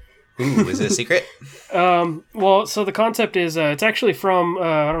 Ooh, is it a secret? Well, so the concept is, it's actually from,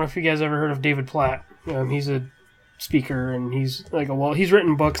 I don't know if you guys ever heard of David Platt. He's a speaker, and he's he's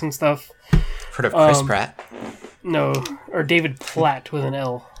written books and stuff. Heard of Chris Pratt? No, or David Platt with an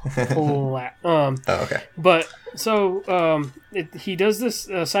L. Platt. Oh, okay. But, so, he does this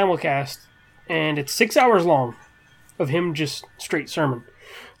simulcast, and it's 6 hours long of him just straight sermon.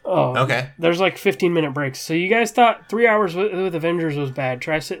 Okay. There's like 15-minute breaks. So you guys thought 3 hours with Avengers was bad.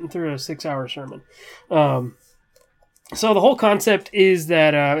 Try sitting through a 6-hour sermon. So the whole concept is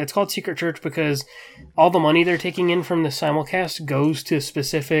that it's called Secret Church because all the money they're taking in from the simulcast goes to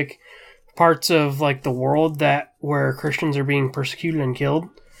specific parts of like the world where Christians are being persecuted and killed.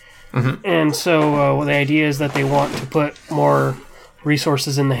 Mm-hmm. And so the idea is that they want to put more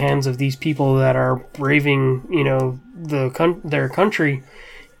resources in the hands of these people that are braving, their country,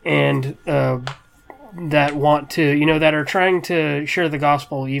 and that want to, that are trying to share the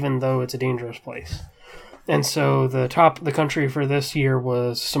gospel even though it's a dangerous place. And so the country for this year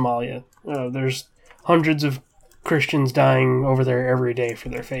was Somalia. There's hundreds of Christians dying over there every day for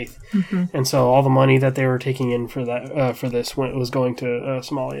their faith. Mm-hmm. And so all the money that they were taking in for that for this was going to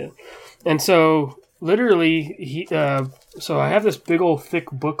Somalia. And so literally, so I have this big old thick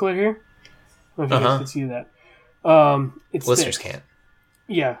booklet here. I don't know if you guys can see that. It's listeners thick. can't.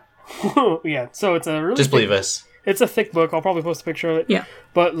 Yeah. Yeah. So it's a really just believe us. It's a thick book. I'll probably post a picture of it. Yeah.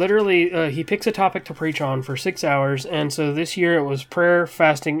 But literally, he picks a topic to preach on for 6 hours. And so this year it was prayer,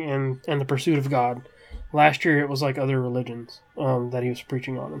 fasting, and the pursuit of God. Last year it was like other religions that he was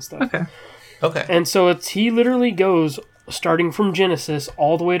preaching on and stuff. Okay. Okay. And so he literally goes starting from Genesis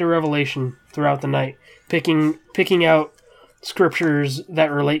all the way to Revelation throughout the night, picking out scriptures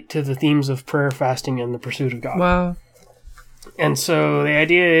that relate to the themes of prayer, fasting, and the pursuit of God. Wow. And so the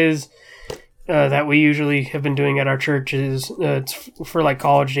idea is that we usually have been doing at our church is it's for like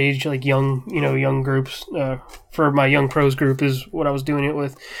college age, like young groups. For my young pros group is what I was doing it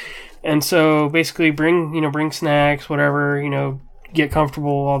with. And so basically bring snacks, whatever, get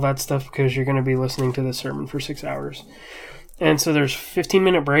comfortable, all that stuff, because you're going to be listening to the sermon for 6 hours. And so there's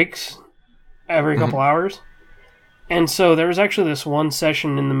 15-minute breaks every couple hours. And so there was actually this one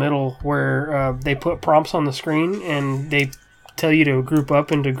session in the middle where they put prompts on the screen and they tell you to group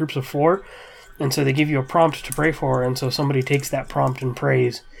up into groups of 4. And so they give you a prompt to pray for. And so somebody takes that prompt and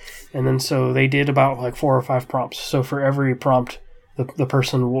prays. And then so they did about like 4 or 5 prompts. So for every prompt, the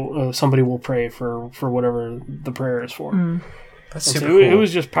person will somebody will pray for whatever the prayer is for. That's And super so cool. it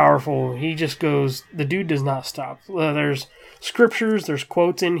was just powerful. He just goes, the dude does not stop. There's scriptures, there's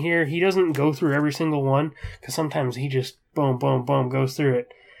quotes in here. He doesn't go through every single one because sometimes he just boom, boom, boom goes through it.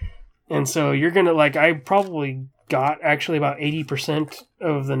 And so you're going to I probably got actually about 80%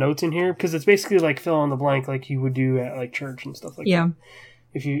 of the notes in here because it's basically like fill in the blank like you would do at like church and stuff like Yeah. that.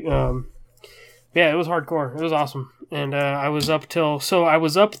 If you, it was hardcore. It was awesome. And I was up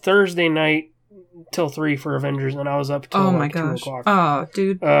Thursday night till 3 for Avengers, and I was up till Oh my 2 gosh. o'clock. Oh,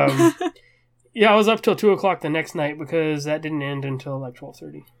 dude. Yeah, I was up till 2 o'clock the next night because that didn't end until like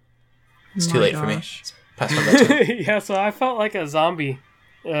 12:30. It's Oh too my late for me. gosh. It's past my bedtime. Yeah, so I felt like a zombie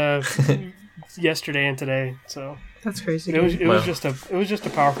yesterday and today. So That's crazy. it was Wow. just a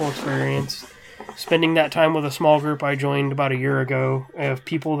powerful experience. Spending that time with a small group I joined about a year ago of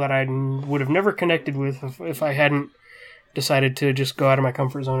people that I would have never connected with if I hadn't decided to just go out of my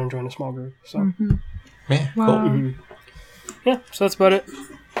comfort zone and join a small group. So Yeah, Wow. cool. yeah, so that's about it.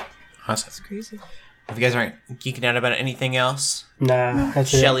 Awesome. That's crazy. If you guys aren't geeking out about anything else, Nah,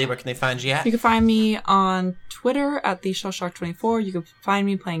 that's it. Shelly, where can they find you at? You can find me on Twitter at TheShellshock24. You can find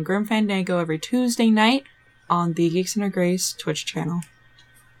me playing Grim Fandango every Tuesday night on the Geeks Under Grace Twitch channel.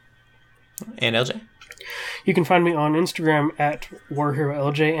 And LJ? You can find me on Instagram at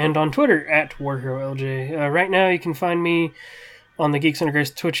WarHeroLJ and on Twitter at WarHeroLJ. Right now, you can find me on the Geeks Under Grace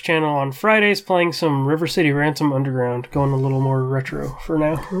Twitch channel on Fridays playing some River City Ransom Underground, going a little more retro for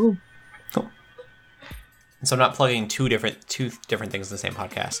now. Cool. And so I'm not plugging two different things in the same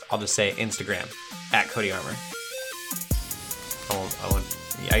podcast. I'll just say Instagram at Cody Armor.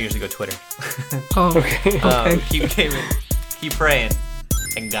 I usually go Twitter. Oh, okay. Keep gaming, keep praying,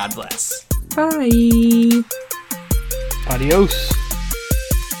 and God bless. Bye. Adios.